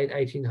point, the late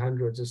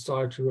 1800s, it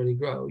started to really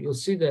grow. You'll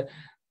see that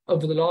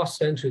over the last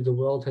century, the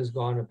world has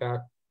gone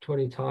about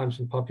 20 times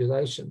in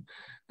population.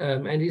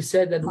 And he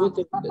said that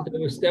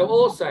they're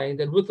all saying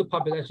that with the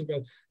population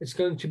growth, it's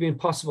going to be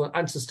impossible and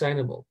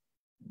unsustainable.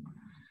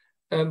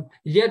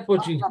 Yet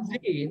what you've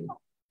seen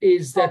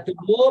is that the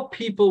more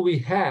people we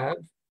have,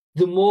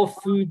 the more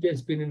food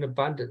there's been in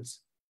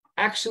abundance.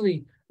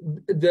 Actually,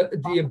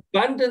 the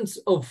abundance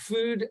of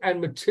food and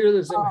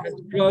materialism has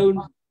grown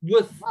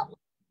with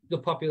the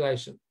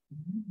population.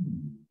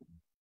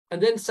 And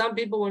then some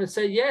people want to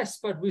say, yes,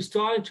 but we're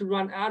starting to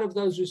run out of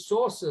those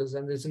resources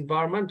and there's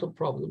environmental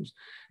problems.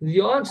 And the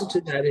answer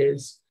to that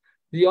is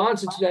the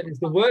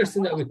worst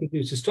thing that we could do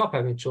is to stop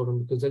having children,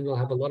 because then you'll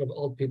have a lot of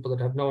old people that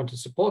have no one to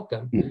support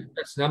them.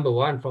 That's number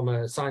one from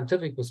a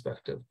scientific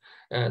perspective.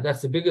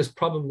 That's the biggest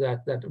problem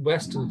that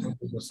Western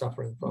countries are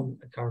suffering from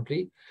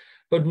currently.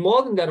 But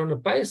more than that, on a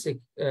basic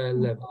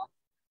level,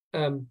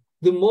 the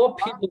more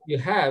people you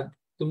have,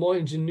 the more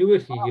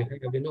ingenuity you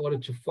have in order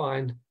to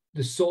find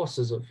the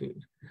sources of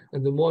food,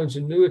 and the more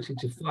ingenuity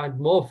to find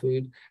more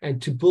food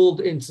and to build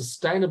in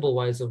sustainable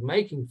ways of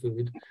making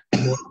food, the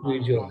more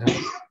food you'll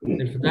have.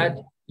 And for that,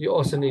 you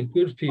also need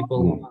good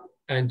people,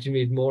 and you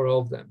need more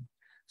of them.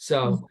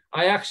 So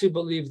I actually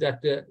believe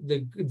that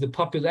the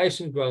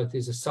population growth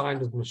is a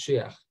sign of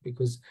Mashiach,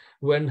 because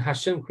when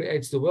Hashem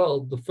creates the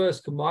world, the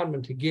first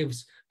commandment he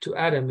gives to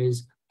Adam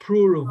is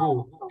Pru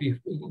Revu,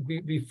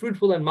 be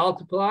fruitful and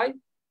multiply,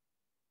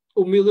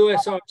 umilu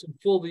es haaretz, and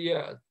fill the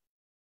earth.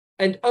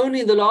 And only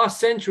in the last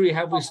century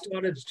have we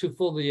started to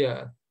fill the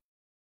earth.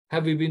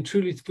 Have we been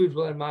truly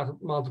fruitful and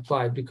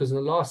multiplied? Because in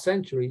the last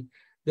century,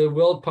 the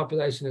world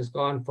population has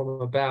gone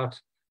from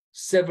about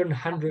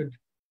 700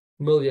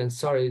 million,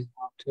 to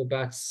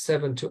about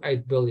 7 to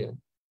 8 billion.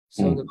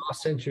 So in the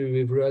last century,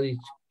 we've really,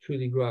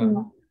 truly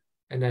grown.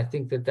 And I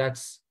think that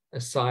that's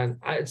a sign.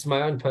 It's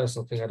my own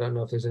personal thing. I don't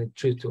know if there's any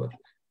truth to it,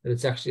 but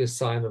it's actually a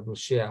sign of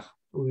Mashiach.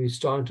 We're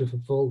starting to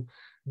fulfill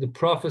the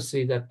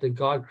prophecy that the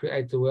God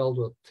create the world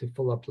with, to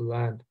fill up the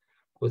land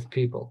with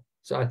people.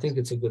 So I think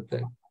it's a good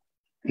thing.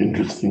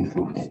 Interesting.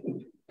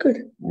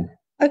 Good.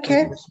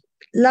 Okay.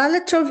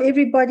 Laila Tov,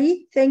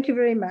 everybody. Thank you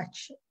very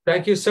much.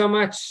 Thank you so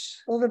much.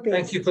 All the best.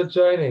 Thank you for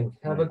joining.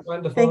 Have a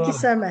wonderful Thank night. you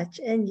so much.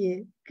 And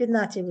you. Good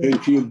night, everyone.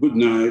 Thank you. Good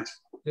night.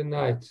 Good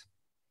night.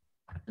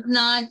 Good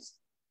night.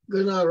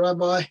 Good night,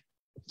 Rabbi.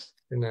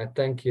 Good night.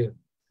 Thank you.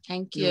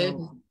 Thank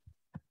you.